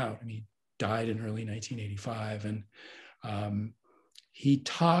came out. I mean, he died in early 1985. And he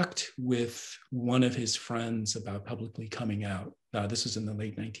talked with one of his friends about publicly coming out. This was in the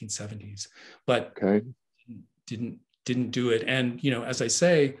late 1970s, but didn't do it. And as I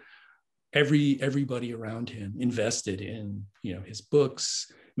say, everybody around him invested in his books,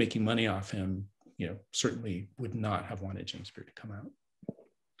 making money off him. Certainly would not have wanted James Beard to come out.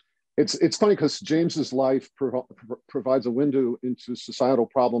 It's funny because James's life provides a window into societal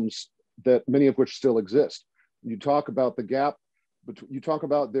problems that many of which still exist. You talk about the gap. But you talk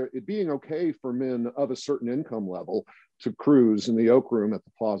about it being okay for men of a certain income level to cruise in the Oak Room at the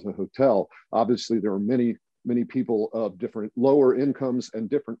Plaza Hotel. Obviously, there are many, many people of different lower incomes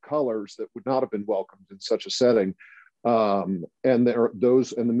and different colors that would not have been welcomed in such a setting. And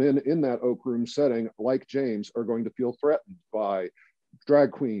the men in that Oak Room setting, like James, are going to feel threatened by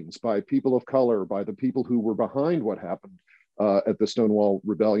drag queens, by people of color, by the people who were behind what happened at the Stonewall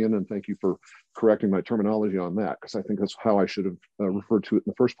Rebellion. And thank you for correcting my terminology on that, because I think that's how I should have referred to it in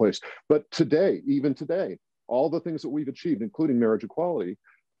the first place. But today, even today, all the things that we've achieved, including marriage equality,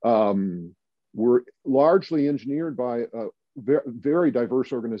 were largely engineered by very, very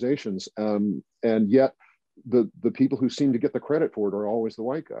diverse organizations. And yet the people who seem to get the credit for it are always the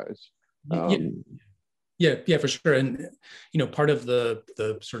white guys. Yeah, for sure. And, part of the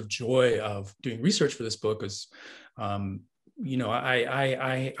sort of joy of doing research for this book is, I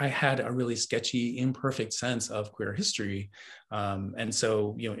had a really sketchy, imperfect sense of queer history. And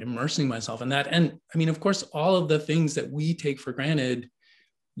so, immersing myself in that. And I mean, of course, all of the things that we take for granted,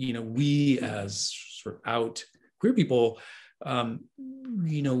 we as sort of out queer people, the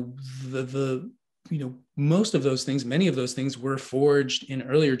most of those things, many of those things were forged in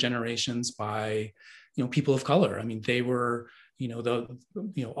earlier generations by, people of color. I mean, they were,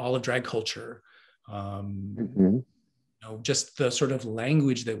 all of drag culture, just the sort of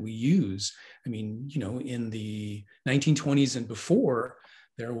language that we use. I mean, in the 1920s and before,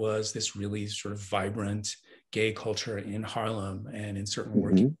 there was this really sort of vibrant gay culture in Harlem and in certain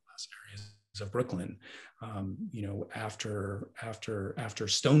working class areas of Brooklyn. After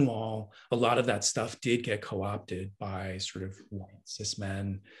Stonewall, a lot of that stuff did get co-opted by sort of white cis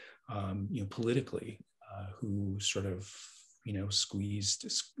men, politically, who sort of, squeezed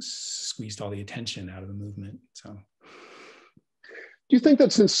all the attention out of the movement. So, do you think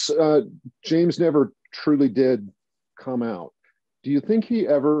that since James never truly did come out, do you think he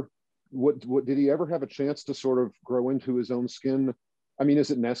ever, did he ever have a chance to sort of grow into his own skin? I mean, is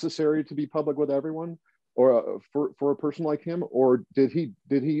it necessary to be public with everyone, or for a person like him, or did he,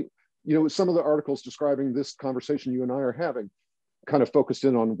 some of the articles describing this conversation you and I are having kind of focused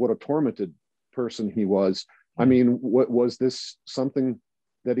in on what a tormented person he was. I mean, what was this something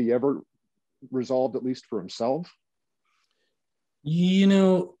that he ever resolved, at least for himself?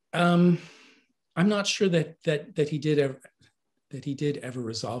 I'm not sure that he did ever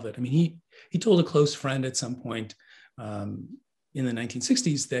resolve it. I mean, he told a close friend at some point in the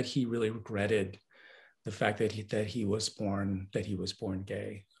 1960s that he really regretted the fact that he was born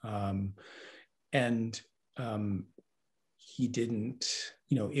gay, and he didn't.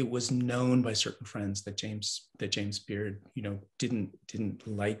 It was known by certain friends that James Beard, didn't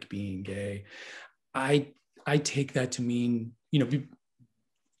like being gay. I take that to mean,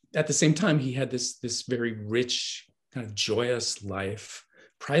 at the same time, he had this very rich, kind of joyous life,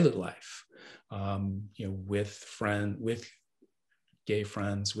 private life, with gay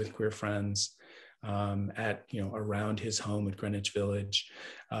friends, with queer friends, around his home at Greenwich Village,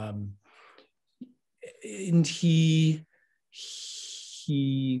 and he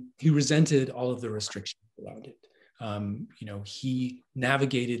resented all of the restrictions around it. He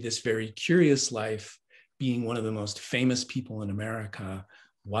navigated this very curious life, being one of the most famous people in America,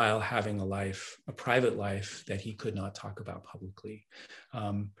 while having a private life that he could not talk about publicly.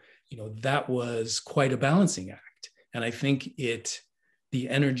 That was quite a balancing act. And I think the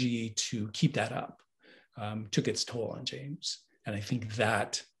energy to keep that up took its toll on James. And I think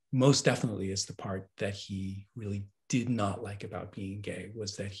that most definitely is the part that he really did not like about being gay,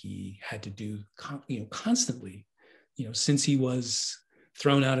 was that he had to do, constantly, since he was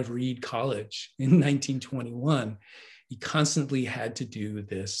thrown out of Reed College in 1921, he constantly had to do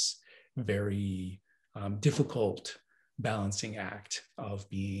this very difficult balancing act of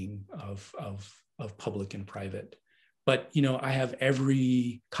being of public and private. But I have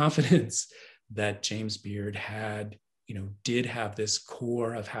every confidence that James Beard did have this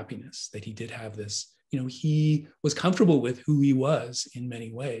core of happiness, that he did have this, he was comfortable with who he was in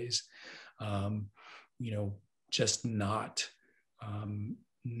many ways, just not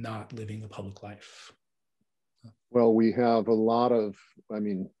living a public life. Well, we have a lot of,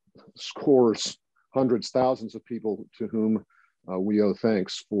 scores, hundreds, thousands of people to whom we owe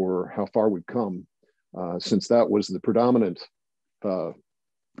thanks for how far we've come, since that was the predominant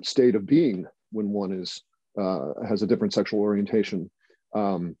state of being when one has a different sexual orientation.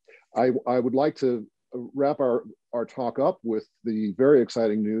 I would like to wrap our talk up with the very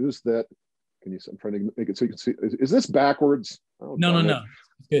exciting news that, I'm trying to make it so you can see, is this backwards? Oh, no.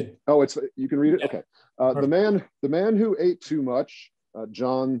 Good. Oh, you can read it? Yeah. Okay. The man who ate too much,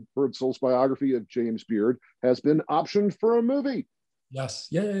 John Birdsall's biography of James Beard, has been optioned for a movie. Yes.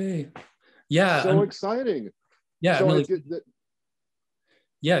 Yay. Yeah. So exciting. Yeah. So really,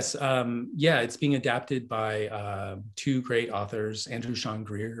 yes. It's being adapted by two great authors, Andrew Sean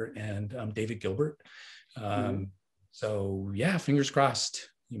Greer and David Gilbert. So yeah, fingers crossed.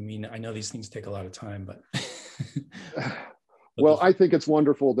 I know these things take a lot of time, but. Well, I think it's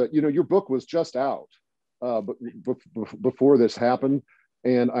wonderful that, your book was just out before this happened.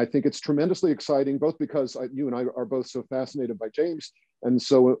 And I think it's tremendously exciting, both because you and I are both so fascinated by James and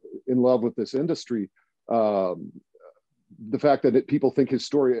so in love with this industry. The fact that people think his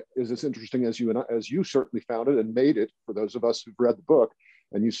story is as interesting as you certainly found it and made it, for those of us who've read the book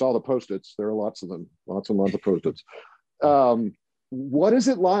and you saw the Post-its, there are lots of them, lots and lots of Post-its. What is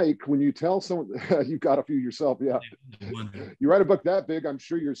it like when you tell someone, you've got a few yourself, yeah. You write a book that big, I'm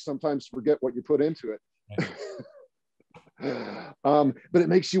sure you sometimes forget what you put into it. But it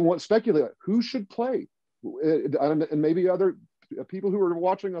makes you want to speculate, who should play? And maybe other people who are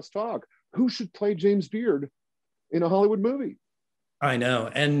watching us talk, who should play James Beard in a Hollywood movie? I know.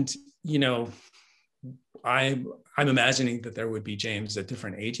 And, I'm imagining that there would be James at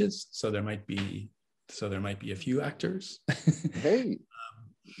different ages, so there might be a few actors. Hey,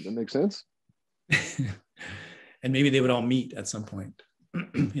 that makes sense. And maybe they would all meet at some point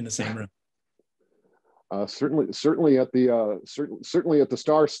in the same room. Certainly at the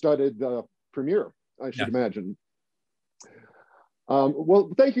star-studded premiere, I should imagine.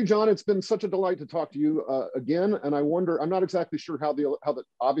 Well, thank you, John. It's been such a delight to talk to you again. And I wonder, I'm not exactly sure how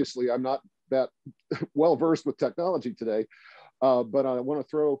obviously I'm not that well versed with technology today, but I want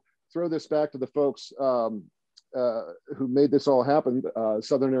to throw this back to the folks who made this all happen.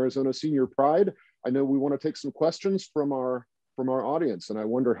 Southern Arizona Senior Pride. I know we want to take some questions from our audience, and I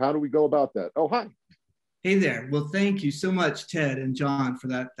wonder, how do we go about that? Oh, hi. Hey there. Well, thank you so much, Ted and John, for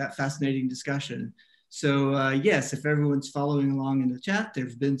that fascinating discussion. So yes, if everyone's following along in the chat,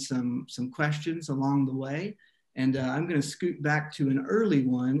 there's been some questions along the way. And I'm going to scoot back to an early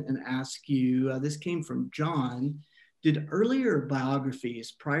one and ask you, this came from John. Did earlier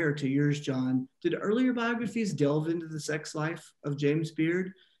biographies, prior to yours, John, did earlier biographies delve into the sex life of James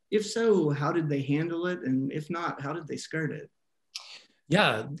Beard? If so, how did they handle it? And if not, how did they skirt it?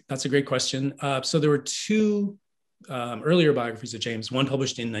 Yeah, that's a great question. So there were two earlier biographies of James, one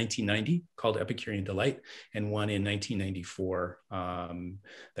published in 1990 called Epicurean Delight, and one in 1994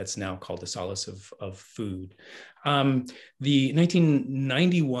 that's now called The Solace of Food. The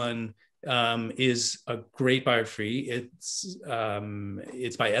 1991 is a great biography. It's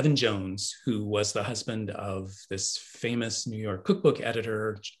by Evan Jones, who was the husband of this famous New York cookbook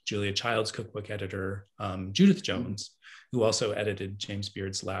editor, Julia Child's cookbook editor, Judith Jones, who also edited James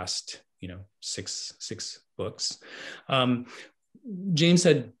Beard's last, six books. James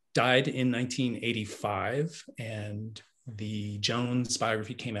had died in 1985, and the Jones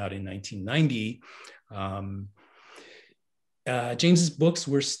biography came out in 1990. James's books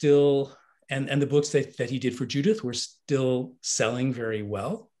were still, and the books that he did for Judith were still selling very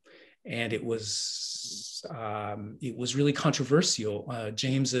well, and it was really controversial.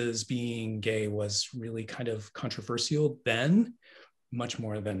 James's being gay was really kind of controversial then, much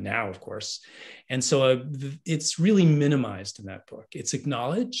more than now, of course. And so it's really minimized in that book. It's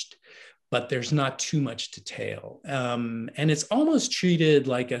acknowledged, but there's not too much detail. And it's almost treated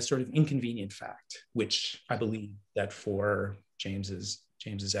like a sort of inconvenient fact, which I believe that for James's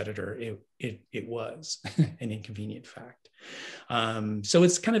editor, it was an inconvenient fact. So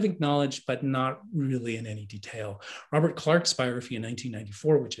it's kind of acknowledged, but not really in any detail. Robert Clark's biography in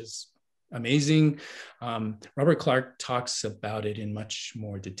 1994, which is amazing. Robert Clark talks about it in much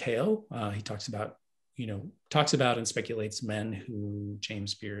more detail. He talks about and speculates men who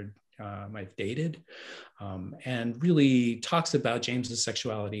James Beard might have dated, and really talks about James's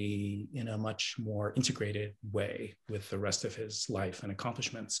sexuality in a much more integrated way with the rest of his life and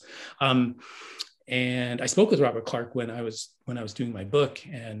accomplishments. And I spoke with Robert Clark when I was doing my book,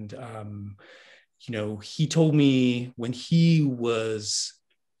 and he told me when he was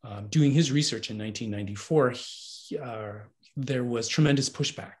doing his research in 1994, there was tremendous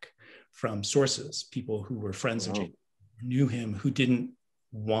pushback from sources, people who were friends of James, who knew him, who didn't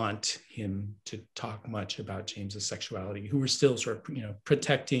want him to talk much about James's sexuality, who were still sort of,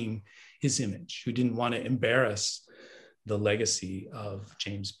 protecting his image, who didn't want to embarrass the legacy of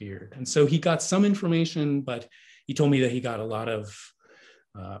James Beard. And so he got some information, but he told me that he got a lot of,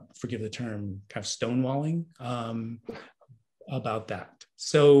 forgive the term, kind of stonewalling about that.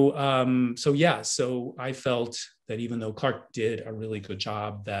 So I felt that even though Clark did a really good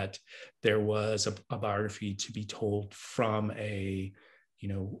job, that there was a biography to be told from a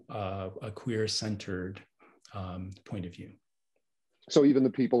queer-centered point of view. So even the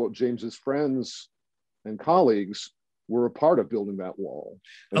people, James's friends and colleagues, were a part of building that wall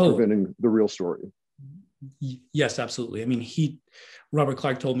and preventing the real story. Yes, absolutely. I mean, Robert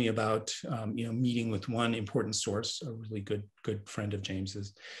Clark told me about, meeting with one important source, a really good friend of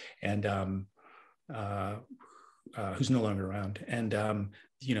James's, and who's no longer around. And,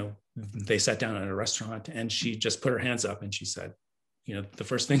 they sat down at a restaurant, and she just put her hands up and she said, the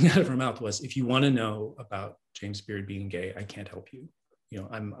first thing out of her mouth was, "If you want to know about James Beard being gay, I can't help you.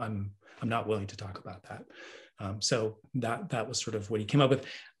 I'm not willing to talk about that." So that was sort of what he came up with.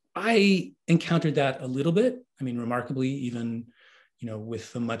 I encountered that a little bit. I mean, remarkably, even,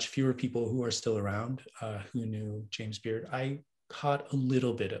 with the much fewer people who are still around who knew James Beard, I caught a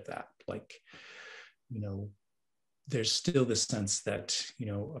little bit of that. Like, there's still this sense that,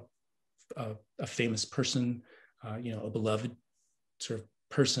 a famous person, a beloved sort of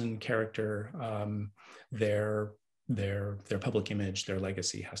person, character, their public image, their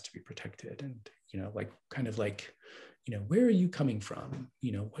legacy has to be protected. And, where are you coming from?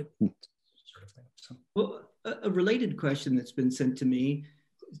 What sort of thing. So, well, a related question that's been sent to me,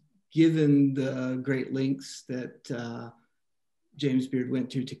 given the great lengths that James Beard went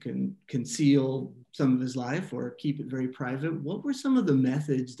to conceal some of his life or keep it very private, what were some of the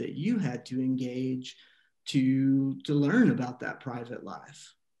methods that you had to engage to learn about that private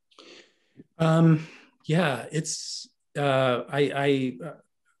life? Yeah, it's I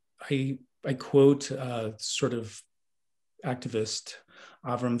quote sort of activist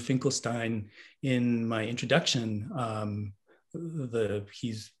Avram Finkelstein in my introduction.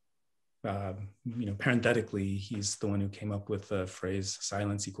 He's parenthetically, he's the one who came up with the phrase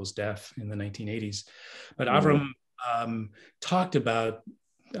 "silence equals death" in the 1980s. But Avram talks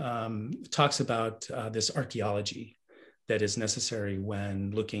about this archaeology that is necessary when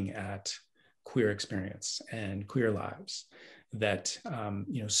looking at queer experience and queer lives, that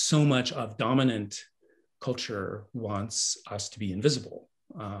so much of dominant culture wants us to be invisible,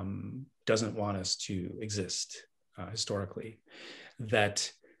 doesn't want us to exist historically,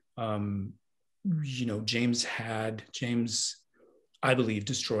 that James, I believe,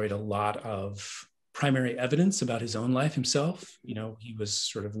 destroyed a lot of primary evidence about his own life himself. He was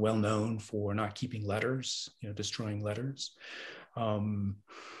sort of well known for not keeping letters, destroying letters.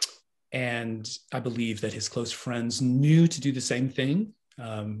 And I believe that his close friends knew to do the same thing,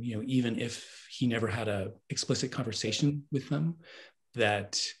 even if he never had an explicit conversation with them,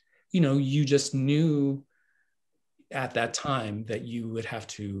 that, you just knew at that time that you would have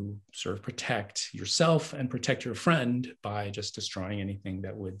to sort of protect yourself and protect your friend by just destroying anything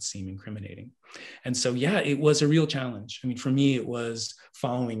that would seem incriminating. And so, yeah, it was a real challenge. I mean, for me, it was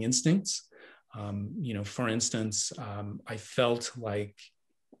following instincts. For instance, I felt like,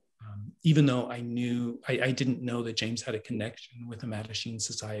 even though I didn't know that James had a connection with the Mattachine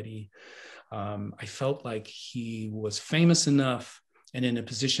Society, I felt like he was famous enough and in a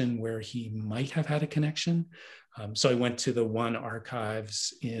position where he might have had a connection. So I went to the One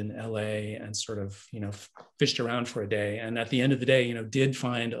Archives in LA and sort of, fished around for a day. And at the end of the day, did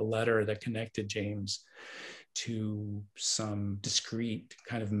find a letter that connected James to some discrete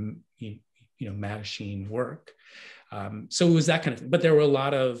kind of, Mattachine work. So it was that kind of thing. But there were a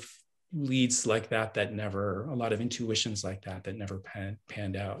lot of leads like that a lot of intuitions like that never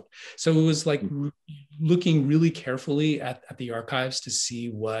panned out. So it was like looking really carefully at the archives to see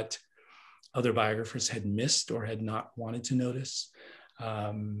what other biographers had missed or had not wanted to notice.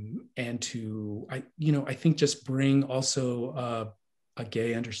 And to, I think just bring also a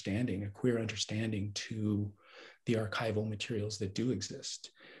gay understanding, a queer understanding to the archival materials that do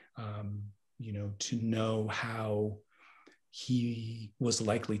exist. To know how he was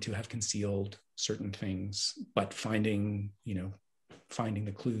likely to have concealed certain things, but finding the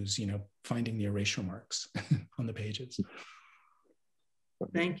clues, finding the erasure marks on the pages.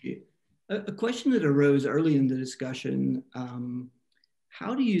 Thank you. A question that arose early in the discussion,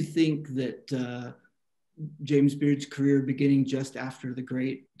 how do you think that James Beard's career beginning just after the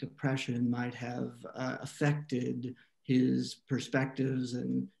Great Depression might have affected his perspectives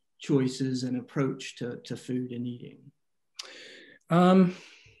and choices and approach to food and eating?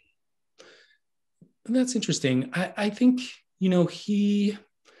 That's interesting. I think, he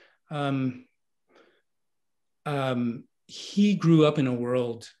grew up in a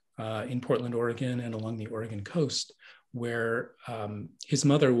world in Portland, Oregon, and along the Oregon coast, where his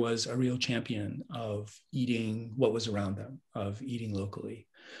mother was a real champion of eating what was around them, of eating locally,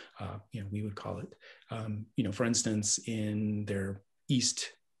 we would call it. For instance, in their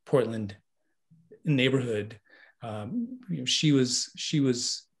East Portland neighborhood, she was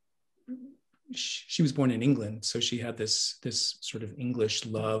born in England, so she had this sort of English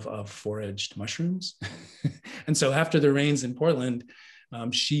love of foraged mushrooms. And so after the rains in Portland,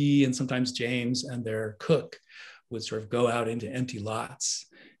 she and sometimes James and their cook would sort of go out into empty lots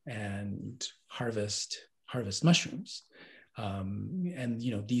and harvest mushrooms. And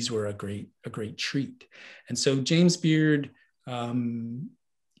these were a great treat. And so James Beard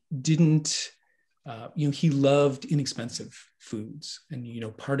didn't. He loved inexpensive foods. And,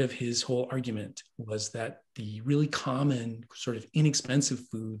 part of his whole argument was that the really common sort of inexpensive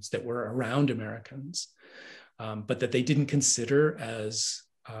foods that were around Americans, but that they didn't consider as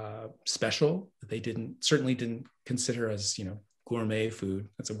special, that they certainly didn't consider as, gourmet food.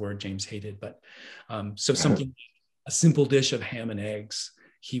 That's a word James hated, but so something, a simple dish of ham and eggs,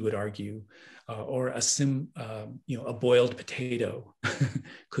 he would argue, or a boiled potato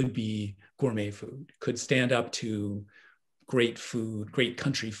could be gourmet food, could stand up to great food, great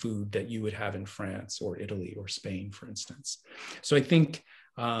country food that you would have in France or Italy or Spain, for instance. So I think,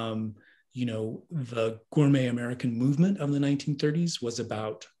 the gourmet American movement of the 1930s was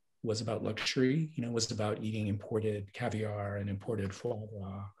about was about luxury, was about eating imported caviar and imported foie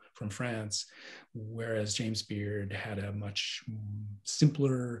gras from France, whereas James Beard had a much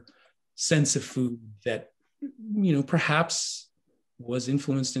simpler sense of food that, perhaps was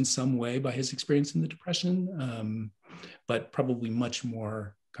influenced in some way by his experience in the Depression, but probably much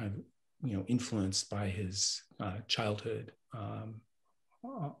more kind of, influenced by his childhood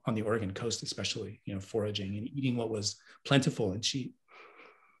on the Oregon coast, especially, foraging and eating what was plentiful and cheap.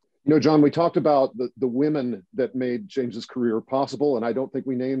 John, we talked about the women that made James's career possible, and I don't think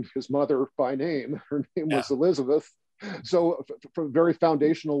we named his mother by name. Her name was Elizabeth. So from a very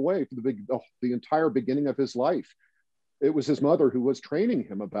foundational way, for the entire beginning of his life, it was his mother who was training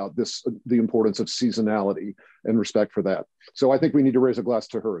him about the importance of seasonality and respect for that. So I think we need to raise a glass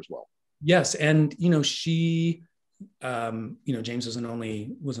to her as well. Yes, and she, James was an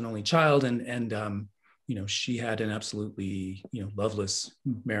only child, and she had an absolutely loveless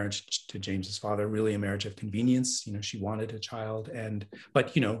marriage to James's father, really a marriage of convenience. She wanted a child,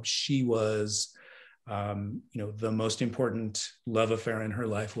 but she was the most important love affair in her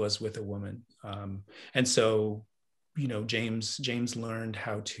life was with a woman, and so James learned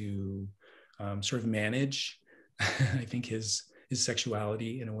how to sort of manage, I think, his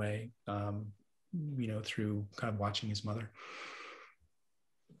sexuality in a way, through kind of watching his mother.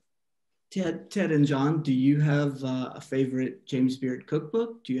 Ted and John, do you have a favorite James Beard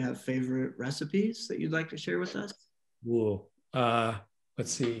cookbook? Do you have favorite recipes that you'd like to share with us? Ooh,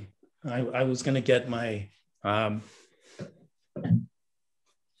 let's see. I was going to get my... I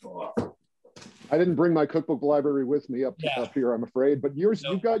didn't bring my cookbook library with me up here, I'm afraid, but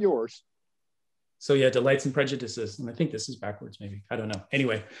you've got yours. So yeah, Delights and Prejudices, and I think this is backwards, maybe, I don't know.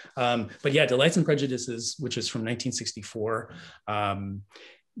 Anyway, but yeah, Delights and Prejudices, which is from 1964.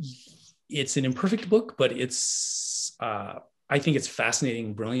 It's an imperfect book, but it's, I think it's fascinating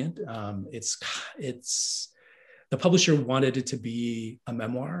and brilliant. It's the publisher wanted it to be a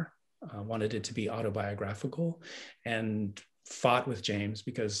memoir, wanted it to be autobiographical, and fought with James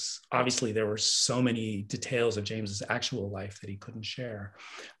because obviously there were so many details of James's actual life that he couldn't share.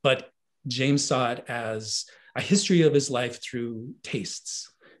 But James saw it as a history of his life through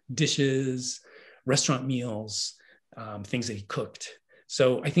tastes, dishes, restaurant meals, things that he cooked.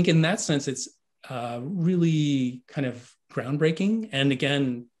 So I think in that sense, it's really kind of groundbreaking. And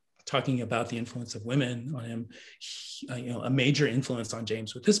again, talking about the influence of women on him, a major influence on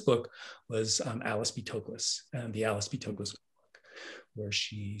James with this book was Alice B. Toklas and the Alice B. Toklas book, where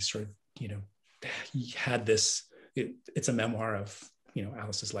she sort of, he had this, it's a memoir of,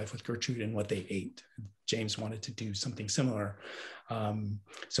 Alice's life with Gertrude and what they ate. James wanted to do something similar.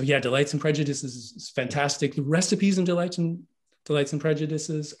 So yeah, Delights and Prejudices is fantastic. The recipes in Delights and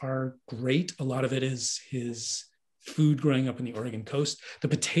Prejudices are great. A lot of it is his food growing up in the Oregon coast. The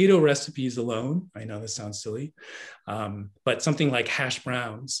potato recipes alone, I know this sounds silly, but something like hash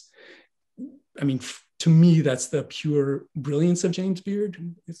browns, I mean, to me, that's the pure brilliance of James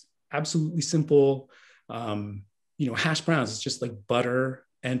Beard. It's absolutely simple. Hash browns, it's just like butter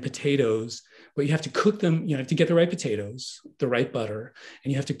and potatoes, but you have to cook them, you have to get the right potatoes, the right butter,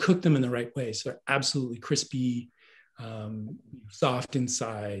 and you have to cook them in the right way. So they're absolutely crispy, soft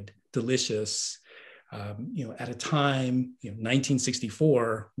inside, delicious. At a time,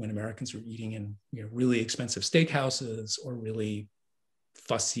 1964, when Americans were eating in really expensive steakhouses or really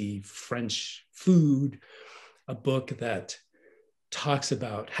fussy French food, a book that talks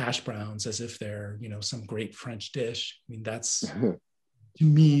about hash browns as if they're some great French dish. I mean, that's to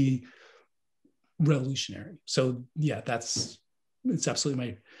me revolutionary. So yeah, it's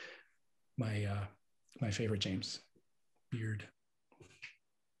absolutely my favorite James Beard.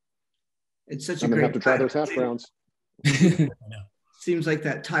 It's such a I'm great gonna have to try those hash browns. Seems like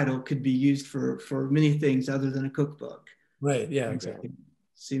that title could be used for many things other than a cookbook. Right. Yeah. Exactly.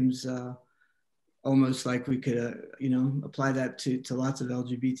 Seems almost like we could, apply that to lots of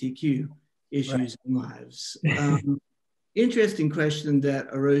LGBTQ issues in lives. Interesting question that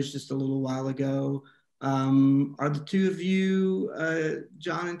arose just a little while ago. Are the two of you,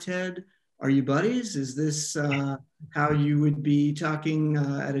 John and Ted, are you buddies? Is this how you would be talking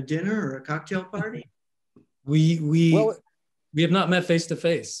at a dinner or a cocktail party? We have not met face to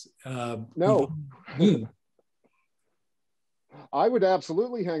face. No. I would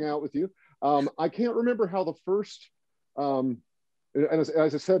absolutely hang out with you. I can't remember how the first, and as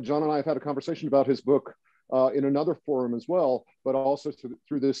I said, John and I have had a conversation about his book in another forum as well, but also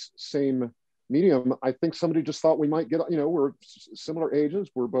through this same medium. I think somebody just thought we might get, we're similar ages.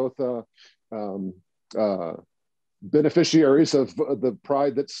 We're both beneficiaries of the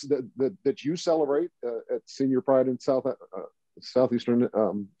pride that you celebrate at Senior Pride in southeastern,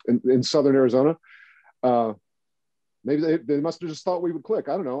 in southern Arizona. Maybe they must have just thought we would click.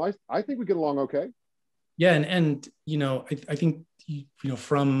 I don't know. I think we get along okay. Yeah, and I think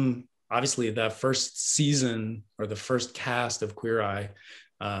from obviously the first season or the first cast of Queer Eye,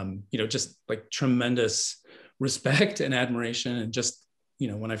 just like tremendous respect and admiration, and just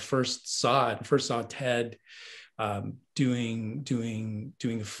when I first saw Ted doing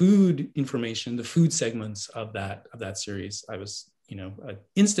the food information, the food segments of that series, I was an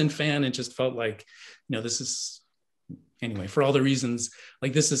instant fan, and just felt like this is, anyway, for all the reasons,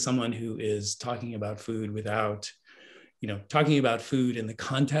 like this is someone who is talking about food without talking about food in the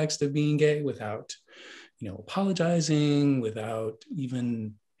context of being gay, without apologizing, without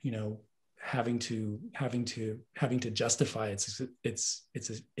even having to justify its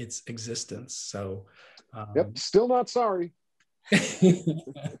existence. So yep, still not sorry.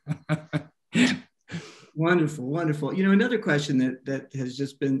 Wonderful, wonderful. Another question that has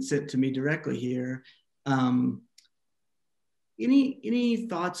just been sent to me directly here. Any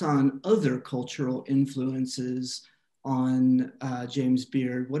thoughts on other cultural influences on James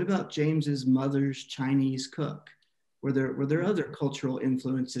Beard? What about James's mother's Chinese cook? Were there other cultural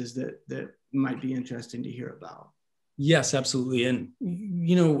influences that might be interesting to hear about? Yes, absolutely. And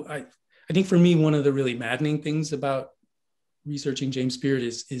I think for me, one of the really maddening things about researching James Beard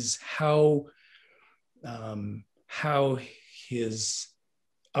is how his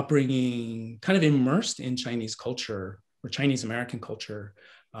upbringing kind of immersed in Chinese culture, or Chinese American culture,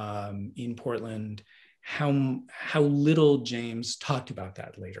 in Portland, how little James talked about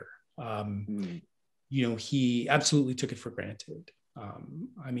that later. He absolutely took it for granted.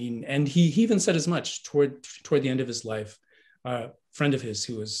 And he even said as much toward the end of his life. A friend of his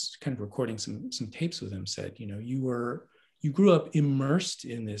who was kind of recording some tapes with him said, you grew up immersed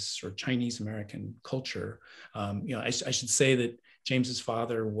in this sort of Chinese American culture. I should say that James's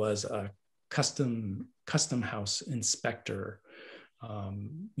father was a custom house inspector.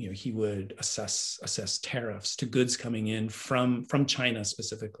 He would assess tariffs to goods coming in from China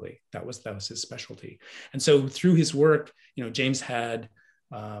specifically. That was his specialty. And so through his work, James had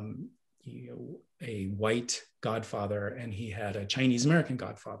a white godfather, and he had a Chinese American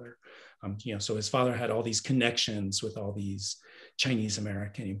godfather. So his father had all these connections with all these Chinese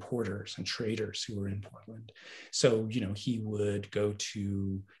American importers and traders who were in Portland. So he would go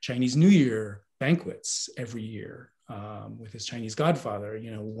to Chinese New Year banquets every year with his Chinese godfather.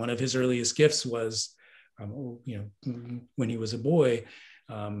 One of his earliest gifts was, when he was a boy,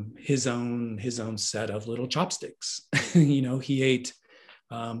 his own set of little chopsticks. He ate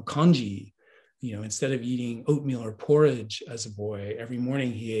congee. Instead of eating oatmeal or porridge as a boy, every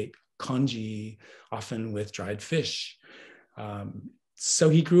morning he ate congee, often with dried fish. So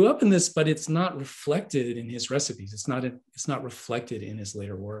he grew up in this, but it's not reflected in his recipes. It's not reflected in his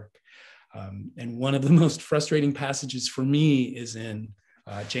later work. And one of the most frustrating passages for me is in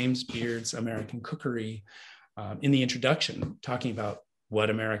James Beard's American Cookery, in the introduction, talking about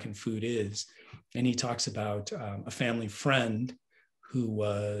what American food is. And he talks about a family friend who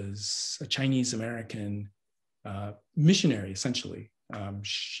was a Chinese American missionary, essentially.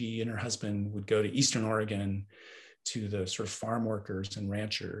 She and her husband would go to Eastern Oregon to the sort of farm workers and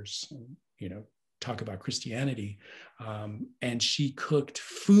ranchers, and, talk about Christianity. And she cooked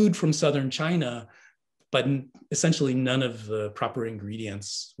food from Southern China, but essentially none of the proper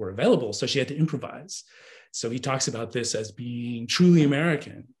ingredients were available. So she had to improvise. So he talks about this as being truly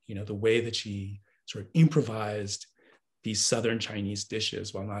American, the way that she sort of improvised these Southern Chinese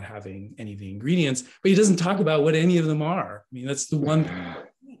dishes while not having any of the ingredients, but he doesn't talk about what any of them are. That's the one,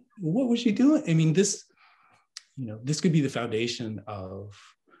 what was she doing? this could be the foundation of,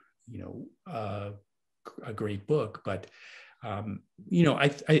 a great book, but, I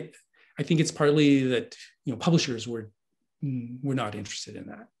think it's partly that, publishers were not interested in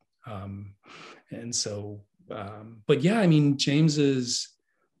that. And so, but yeah, James is,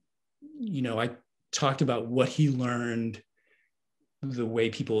 I talked about what he learned, the way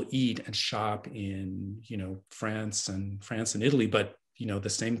people eat and shop in, France and Italy, but, the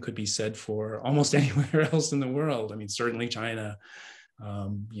same could be said for almost anywhere else in the world. Certainly China,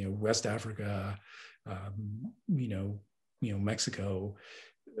 West Africa, Mexico.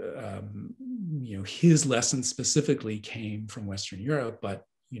 His lessons specifically came from Western Europe, but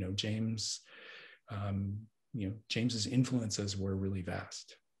James's influences were really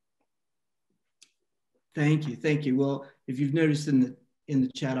vast. Thank you. Well, if you've noticed in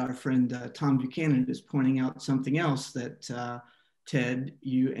the chat, our friend Tom Buchanan is pointing out something else that Ted,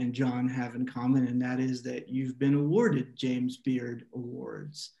 you and John have in common, and that is that you've been awarded James Beard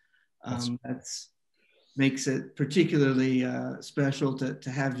Awards. makes it particularly special to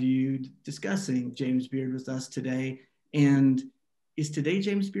have you discussing James Beard with us today. And is today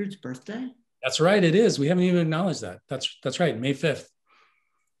James Beard's birthday? That's right, it is. We haven't even acknowledged that. That's right, May 5th.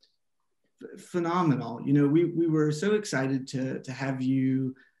 Phenomenal. You know, we were so excited to have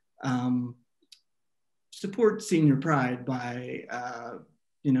you support Senior Pride by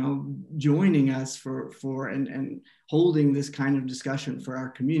you know, joining us for and holding this kind of discussion for our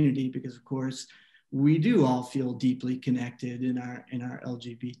community, because of course we do all feel deeply connected in our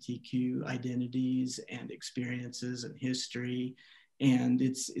LGBTQ identities and experiences and history. And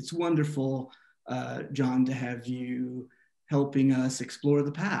it's wonderful, John, to have you helping us explore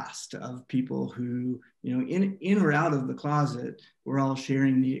the past of people who, you know, in or out of the closet, we're all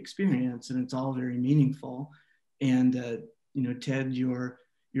sharing the experience, and it's all very meaningful. And you know, Ted, your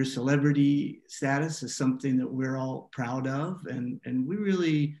celebrity status is something that we're all proud of, and we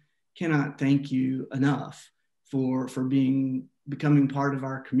really cannot thank you enough for becoming part of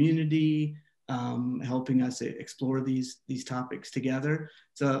our community, helping us explore these topics together.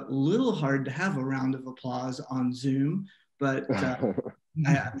 It's a little hard to have a round of applause on Zoom, but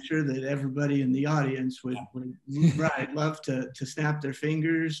I'm sure that everybody in the audience would love to snap their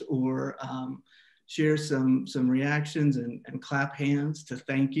fingers or share some reactions and clap hands to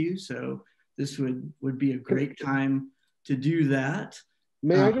thank you. So this would be a great time to do that.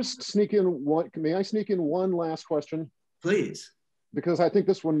 May I just sneak in one? May I sneak in one last question? Please. Because I think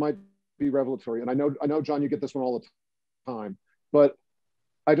this one might be revelatory, and I know, John, you get this one all the time, but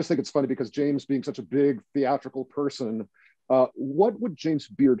I just think it's funny because James, being such a big theatrical person, what would James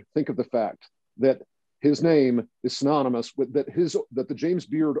Beard think of the fact that his name is synonymous with that the James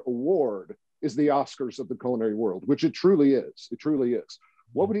Beard Award is the Oscars of the culinary world, which it truly is. It truly is.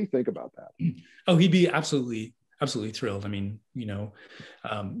 What would he think about that? Oh, he'd be absolutely thrilled. I mean,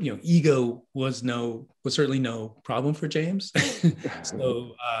 ego was certainly no problem for James.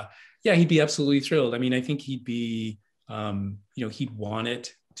 So yeah, he'd be absolutely thrilled. I mean, I think he'd be, he'd want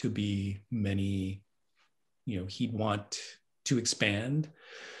it to be many, he'd want to expand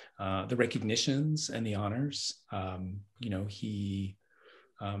the recognitions and the honors.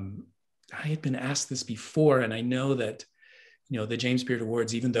 I had been asked this before, and I know that, the James Beard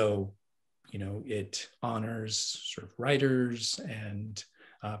Awards, even though, it honors sort of writers and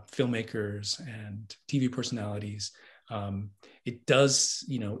filmmakers and TV personalities, it does,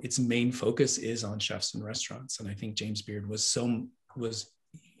 its main focus is on chefs and restaurants. And I think James Beard was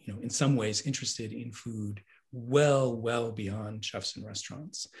in some ways interested in food well beyond chefs and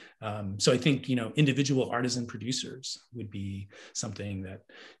restaurants. So I think, individual artisan producers would be something that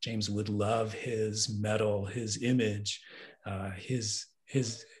James would love his medal, his image, his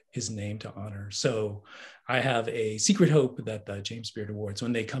name to honor. So I have a secret hope that the James Beard Awards,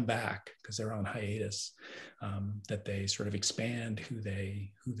 when they come back, because they're on hiatus, that they sort of expand who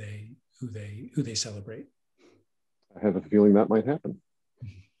they celebrate. I have a feeling that might happen.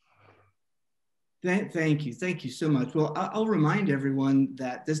 Thank you so much. Well, I'll remind everyone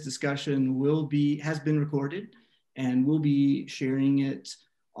that this discussion has been recorded, and we'll be sharing it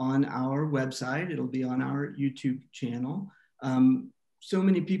on our website. It'll be on our YouTube channel. So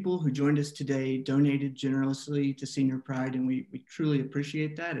many people who joined us today donated generously to Senior Pride, and we truly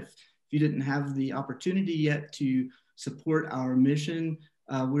appreciate that. If you didn't have the opportunity yet to support our mission,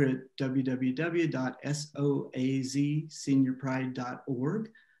 we're at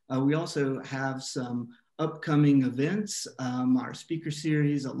www.soazseniorpride.org. We also have some upcoming events. Our speaker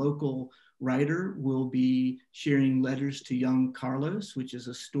series, a local writer will be sharing Letters to Young Carlos, which is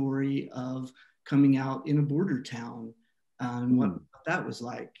a story of coming out in a border town and what that was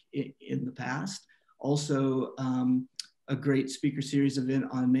like in the past. Also, a great speaker series event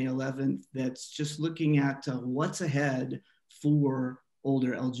on May 11th that's just looking at what's ahead for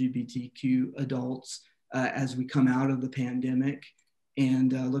older LGBTQ adults as we come out of the pandemic,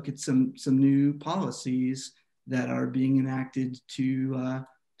 and look at some new policies that are being enacted to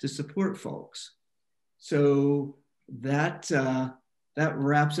support folks. So that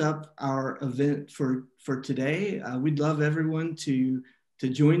wraps up our event for today. We'd love everyone to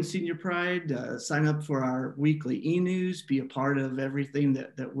join Senior Pride, sign up for our weekly e-news, be a part of everything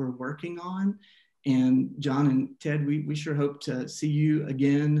that we're working on. And John and Ted, we sure hope to see you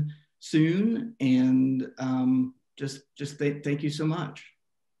again soon. And just thank you so much.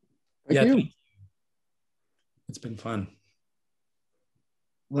 Thank you. It's been fun.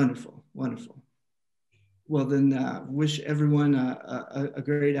 Wonderful. Well, then wish everyone a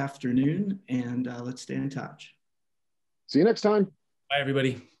great afternoon, and let's stay in touch. See you next time. Bye,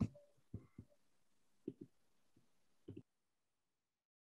 everybody.